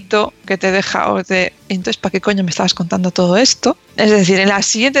girito que te deja, entonces, ¿para qué coño me estabas contando todo esto? Es decir, en la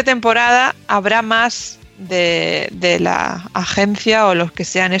siguiente temporada habrá más de la agencia o los que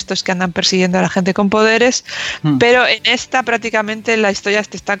sean estos que andan persiguiendo a la gente con poderes, pero en esta prácticamente la historia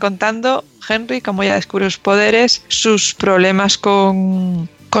te está contando Henry, como ya descubre sus poderes, sus problemas con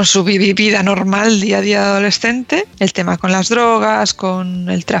su vida normal, día a día de adolescente, el tema con las drogas, con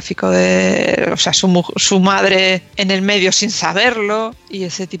el tráfico o sea, su madre en el medio sin saberlo y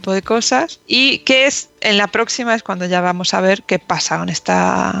ese tipo de cosas. Y que en la próxima es cuando ya vamos a ver qué pasa con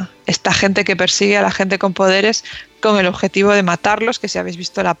esta gente que persigue a la gente con poderes con el objetivo de matarlos, que si habéis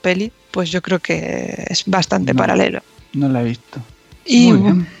visto la peli, pues yo creo que es bastante paralelo. No la he visto. Y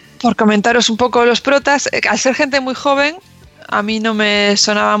por comentaros un poco los protas, al ser gente muy joven, a mí no me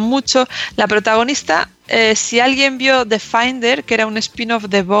sonaban mucho. La protagonista, si alguien vio The Finder, que era un spin-off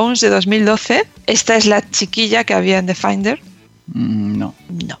de Bones de 2012, esta es la chiquilla que había en The Finder. No,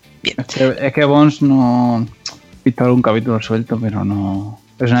 bien. Es que Bones no... He visto algún capítulo suelto, pero no...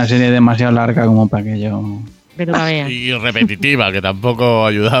 Es una serie demasiado larga como para que yo... Y repetitiva, que tampoco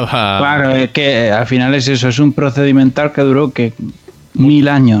ayudaba. Claro, es que al final es eso, es un procedimental que duró que 1000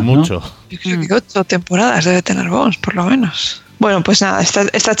 años, mucho. ¿no? Yo creo que 8 temporadas debe tener Bones, por lo menos. Bueno, pues nada,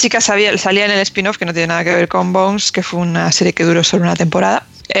 esta chica salía en el spin-off que no tiene nada que ver con Bones, que fue una serie que duró solo una temporada.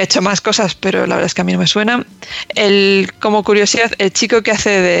 He hecho más cosas, pero la verdad es que a mí no me suenan. Como curiosidad, el chico que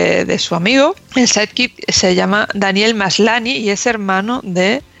hace de su amigo, el sidekick, se llama Daniel Maslany y es hermano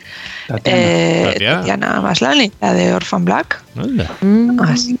de Tatiana Maslany, la de Orphan Black.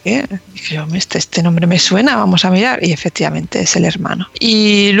 Así que dije, este nombre me suena, vamos a mirar, y efectivamente es el hermano.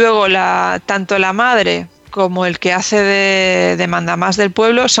 Y luego tanto la madre como el que hace de mandamás del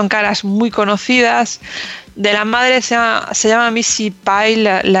pueblo son caras muy conocidas. De la madre se llama Missy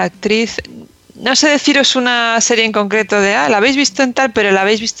Pyle, la actriz. No sé deciros una serie en concreto la habéis visto en tal, pero la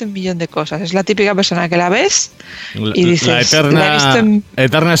habéis visto en un millón de cosas. Es la típica persona que la ves y dices... La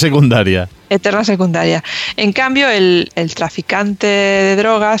eterna secundaria. Eterna secundaria. En cambio, el traficante de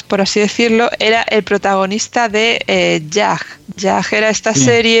drogas, por así decirlo, era el protagonista de Jag. Jag era esta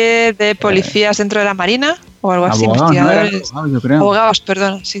serie de policías dentro de la Marina o algo así. Investigadores. Abogados,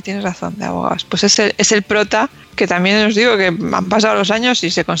 perdón, sí, tienes razón, de abogados. Pues es el prota, que también os digo que han pasado los años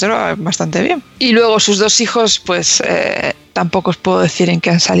y se conserva bastante bien. Y luego sus dos hijos, pues tampoco os puedo decir en qué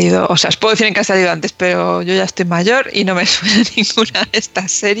han salido, o sea, os puedo decir en qué han salido antes, pero yo ya estoy mayor y no me suena ninguna de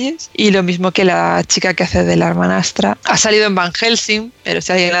estas series. Y lo mismo que la chica que hace de la hermanastra. Ha salido en Van Helsing, pero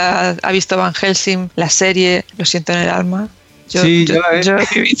si alguien ha visto Van Helsing, la serie, lo siento en el alma. Yo he vivido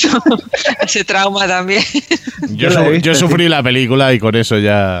ese trauma también. Yo sufrí la película y con eso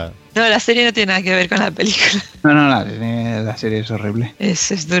ya... No, la serie no tiene nada que ver con la película. No, la serie es horrible.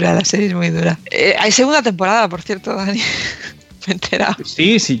 Es dura, la serie es muy dura. Hay segunda temporada, por cierto, Dani. me he enterado.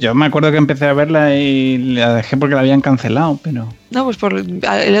 Sí, yo me acuerdo que empecé a verla y la dejé porque la habían cancelado, pero... No, pues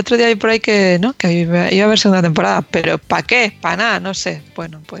el otro día vi por ahí que iba a haber segunda temporada, pero ¿para qué? ¿Para nada? No sé.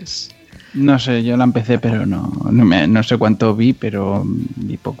 Bueno, pues... No sé, yo la empecé, pero no sé cuánto vi, pero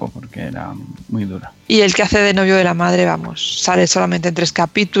vi poco porque era muy dura. Y el que hace de novio de la madre, vamos, sale solamente en 3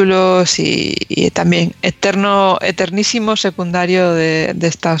 capítulos y también eternísimo secundario de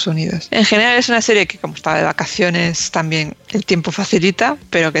Estados Unidos. En general es una serie que, como estaba de vacaciones, también el tiempo facilita,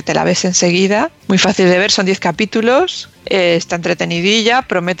 pero que te la ves enseguida. Muy fácil de ver, son 10 capítulos. Está entretenidilla,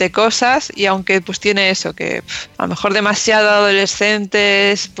 promete cosas y aunque pues tiene eso que a lo mejor demasiado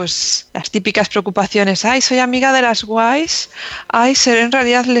adolescentes, pues las típicas preocupaciones, ay, soy amiga de las guays, ay, seré en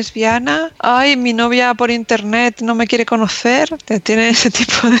realidad lesbiana, ay, mi novia por internet no me quiere conocer, tiene ese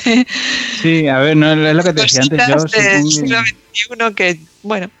tipo de... Sí, a ver, no es lo que te decía antes, yo siglo XXI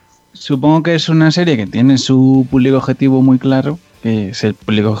bueno. Supongo que es una serie que tiene su público objetivo muy claro, que es el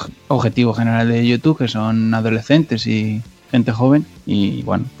público objetivo general de YouTube, que son adolescentes y gente joven, y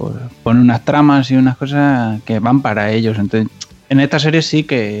bueno, pues pone unas tramas y unas cosas que van para ellos. Entonces, en esta serie sí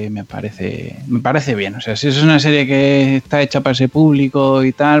que me parece bien. O sea, si es una serie que está hecha para ese público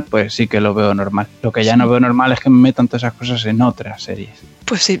y tal, pues sí que lo veo normal. Lo que ya no veo normal es que me metan todas esas cosas en otras series.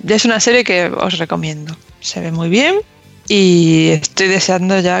 Pues sí, es una serie que os recomiendo. Se ve muy bien. Y estoy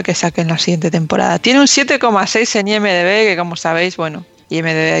deseando ya que saquen la siguiente temporada. Tiene un 7,6 en IMDb, que como sabéis, bueno,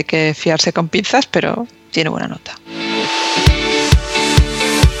 IMDb hay que fiarse con pinzas, pero tiene buena nota.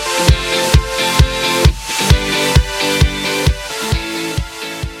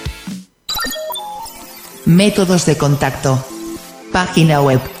 Métodos de contacto. Página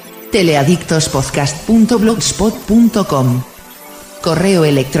web: teleadictospodcast.blogspot.com. Correo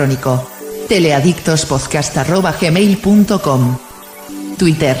electrónico: teleadictospodcast@gmail.com.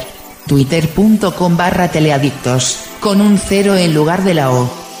 Twitter: twitter.com/teleadictos, con un 0 en lugar de la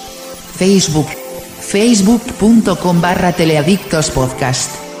O. Facebook: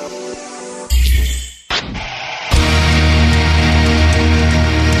 facebook.com/teleadictospodcast.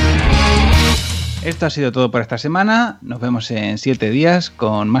 Esto ha sido todo por esta semana. Nos vemos en 7 días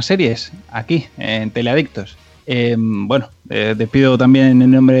con más series aquí en Teleadictos. Despido también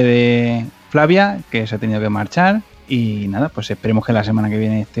en nombre de Flavia, que se ha tenido que marchar, y nada, pues esperemos que la semana que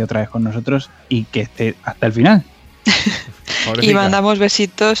viene esté otra vez con nosotros y que esté hasta el final. Y mandamos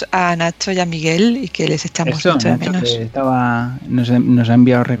besitos a Nacho y a Miguel y que les echamos mucho de menos. Que nos ha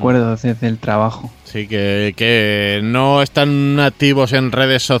enviado recuerdos desde el trabajo. Sí, que no están activos en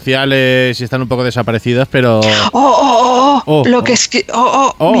redes sociales y están un poco desaparecidos, pero...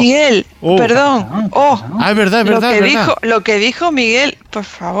 Miguel, perdón. Es verdad, Lo que dijo Miguel, por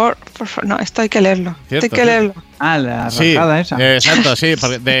favor, no, esto hay que leerlo. Cierto, hay que leerlo. La rajada esa. Exacto, sí,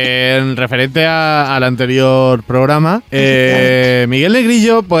 porque en referente al anterior programa, Miguel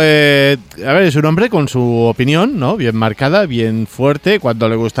Negrillo, pues, a ver, es un hombre con su opinión, ¿no? Bien marcada, bien fuerte, cuando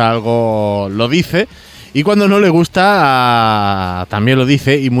le gusta algo lo dice, y cuando no le gusta también lo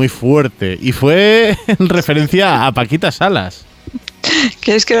dice, y muy fuerte, y fue en referencia a Paquita Salas.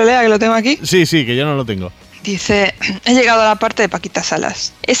 ¿Quieres que lo lea, que lo tengo aquí? Sí, que yo no lo tengo. Dice, he llegado a la parte de Paquita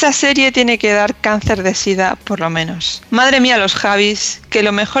Salas. Esa serie tiene que dar cáncer de sida, por lo menos. Madre mía, los Javis, que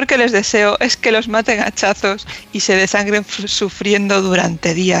lo mejor que les deseo es que los maten a hachazos y se desangren sufriendo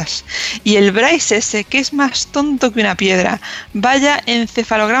durante días. Y el Bryce ese, que es más tonto que una piedra. Vaya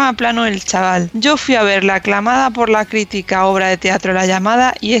encefalograma plano el chaval. Yo fui a ver la aclamada por la crítica obra de teatro La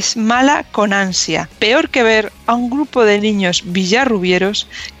Llamada y es mala con ansia. Peor que ver a un grupo de niños villarrubieros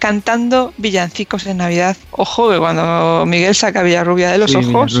cantando villancicos en Navidad. Ojo, que cuando Miguel saca Villarrubia de los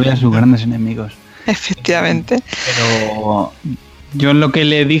ojos... Villarrubia, sus grandes enemigos. Efectivamente. Pero yo lo que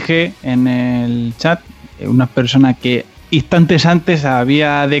le dije en el chat, una persona que instantes antes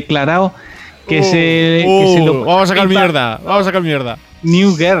había declarado que vamos a sacar mierda.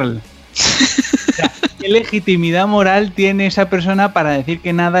 New Girl. O sea, ¿qué legitimidad moral tiene esa persona para decir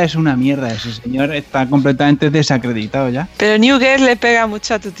que nada es una mierda? Ese señor está completamente desacreditado ya. Pero New Girl le pega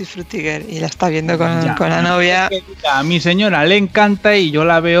mucho a Tutti Frutti Girl y la está viendo con la novia. A mi señora le encanta y yo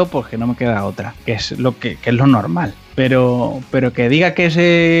la veo porque no me queda otra, que es lo normal. Pero que diga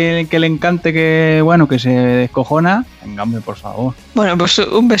que le encante, que se descojona, venga, hombre, por favor. Bueno, pues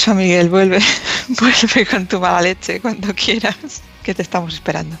un beso a Miguel, vuelve con tu mala leche cuando quieras, que te estamos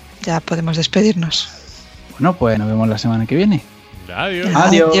esperando. Ya podemos despedirnos. Bueno, pues nos vemos la semana que viene.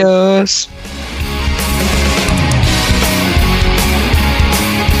 Adiós.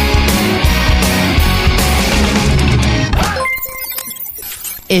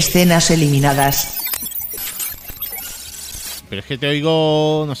 Escenas eliminadas. pero es que te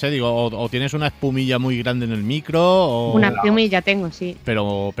oigo, no sé, digo, o tienes una espumilla muy grande en el micro, o... Una espumilla tengo, sí.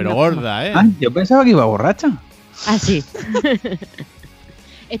 Pero Una gorda, ¿eh? Ah, yo pensaba que iba borracha. Ah, sí.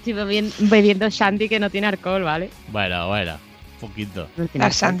 Estoy bebiendo shandy que no tiene alcohol, ¿vale? Bueno, poquito. No tiene La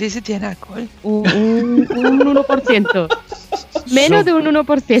alcohol. Sandy sí tiene alcohol. Un 1%. Menos de un 1%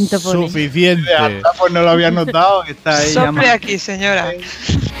 pone. Suficiente. Pues no lo había notado, que está ahí. Sople aquí, señora.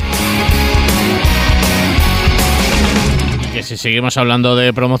 Que si seguimos hablando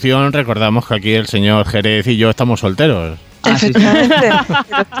de promoción, recordamos que aquí el señor Jerez y yo estamos solteros. Ah, sí, sí. Efectivamente.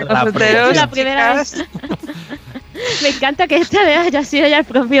 Los La solteros, La primera chicas, vez. Me encanta que esta vez haya sido ya el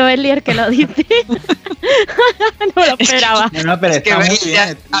propio Elier que lo dice. No lo esperaba. No, pero es que está muy Bel bien, ya-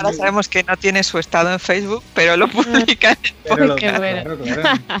 está ahora muy sabemos que no tiene su estado en Facebook, pero lo publica en el Pero podcast. lo- Qué bueno.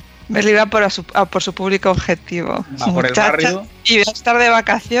 claro. Berli va por su público objetivo. Va por el Muchachas, barrio. y va a estar de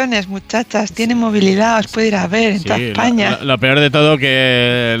vacaciones, muchachas. Tiene movilidad, os puede ir a ver en toda Sí, España. lo peor de todo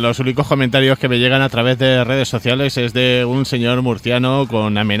que los únicos comentarios que me llegan a través de redes sociales es de un señor murciano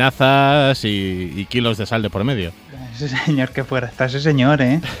con amenazas y kilos de sal de por medio. Ese señor que fuera está ese señor,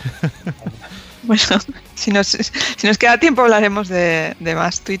 ¿eh? Bueno, si nos queda tiempo hablaremos de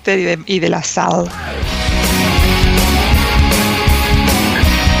más Twitter y de la sal.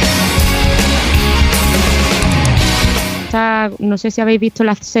 No sé si habéis visto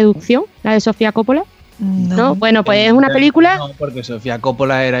La Seducción, la de Sofía Coppola. No. ¿No? Bueno, pues es una película. No, porque Sofía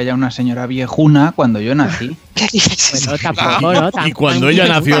Coppola era ya una señora viejuna cuando yo nací. ¿Qué dices? Bueno, tampoco, ¿no? Y cuando ella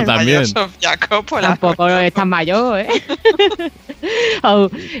nació también. Sofía Coppola. Tampoco es tan mayor, ¿eh? Oh,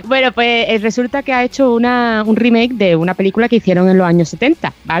 bueno, pues resulta que ha hecho un remake de una película que hicieron en los años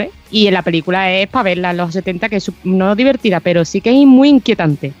 70, ¿vale? Y la película es para verla en los 70, que es no divertida, pero sí que es muy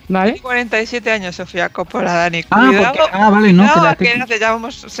inquietante, ¿vale? Tiene 47 años Sofía Coppola, Dani. Ah, Cuidado. porque, vale, no, Cuidado, que que la nos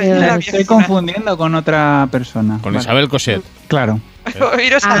llamamos me señora estoy viejuna. confundiendo con otra persona. Con Vale. Isabel Cosette. Claro.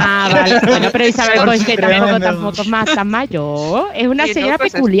 Iros a Ah, la- vale. Bueno, pero Isabel Por Coixet tremendo. tampoco es más tan mayor. Es una Sí, señora no,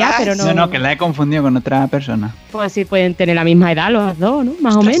 pues peculiar, está- pero no. No, que la he confundido con otra persona. Pues sí, pueden tener la misma edad los dos, ¿no?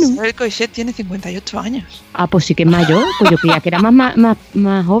 Más o menos. Isabel Coixet tiene 58 años. Ah, pues sí que es mayor. Pues yo creía que era más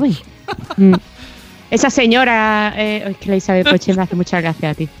joven. Mm. Esa señora, es que la Isabel Coche me hace mucha gracia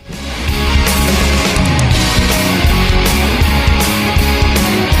a ti.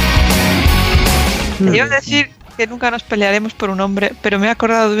 Te iba a decir que nunca nos pelearemos por un hombre, pero me he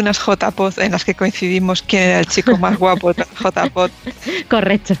acordado de unas JPod en las que coincidimos quién era el chico más guapo de JPod.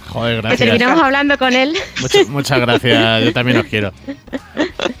 Correcto. Joder, Que gracias. terminamos hablando con él. Muchas gracias, yo también os quiero.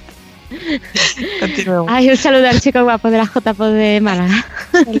 Continuemos. Ay, un saludo al chico guapo de la JPO de Málaga.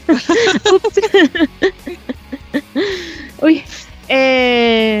 Ups. Uy,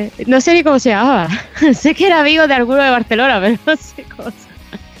 no sé ni cómo se llamaba. Sé que era amigo de alguno de Barcelona, pero no sé cómo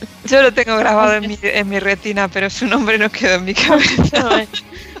se Yo lo tengo grabado en mi retina, pero su nombre no quedó en mi cabeza. llama.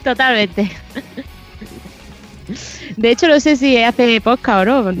 Totalmente. De hecho, no sé si hace podcast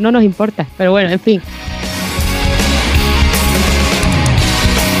o no, no nos importa. Pero bueno, en fin.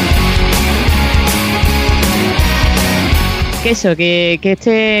 Que eso, que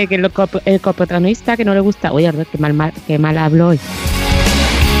el coprotagonista que no le gusta. Oye, qué mal hablo hoy.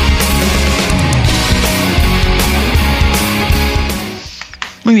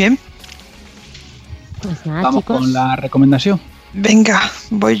 Muy bien. Pues nada, Vamos chicos. con la recomendación. Venga,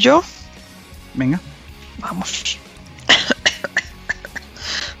 voy yo. Venga. Vamos.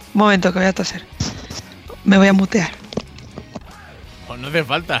 Un momento que voy a toser. Me voy a mutear. Pues no hace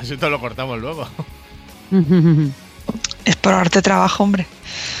falta, si esto lo cortamos luego. Es por darte trabajo, hombre.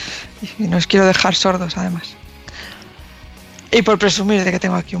 Y no os quiero dejar sordos, además. Y por presumir de que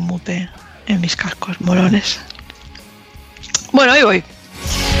tengo aquí un mute en mis cascos molones. Bueno, ahí voy.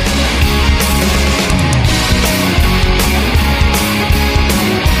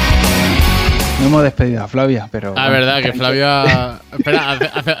 No hemos despedido a Flavia, pero. Ah, verdad, que Flavia...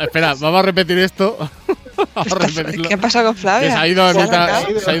 Espera, vamos a repetir esto. Vamos a repetirlo. ¿Qué pasa con Flavia? Que se ha ido a ¿Se ha mitad.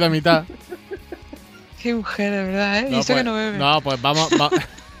 arrancado? Se ha ido a mitad. Qué mujer, de verdad, ¿eh? Y No, eso pues, que no bebe. no, pues vamos...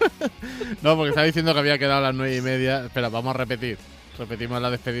 No, porque estaba diciendo que había quedado a las 9:30. Espera, vamos a repetir. Repetimos la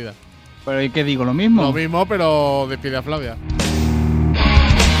despedida. Pero ¿y qué digo? ¿Lo mismo? Lo mismo, pero despide a Flavia.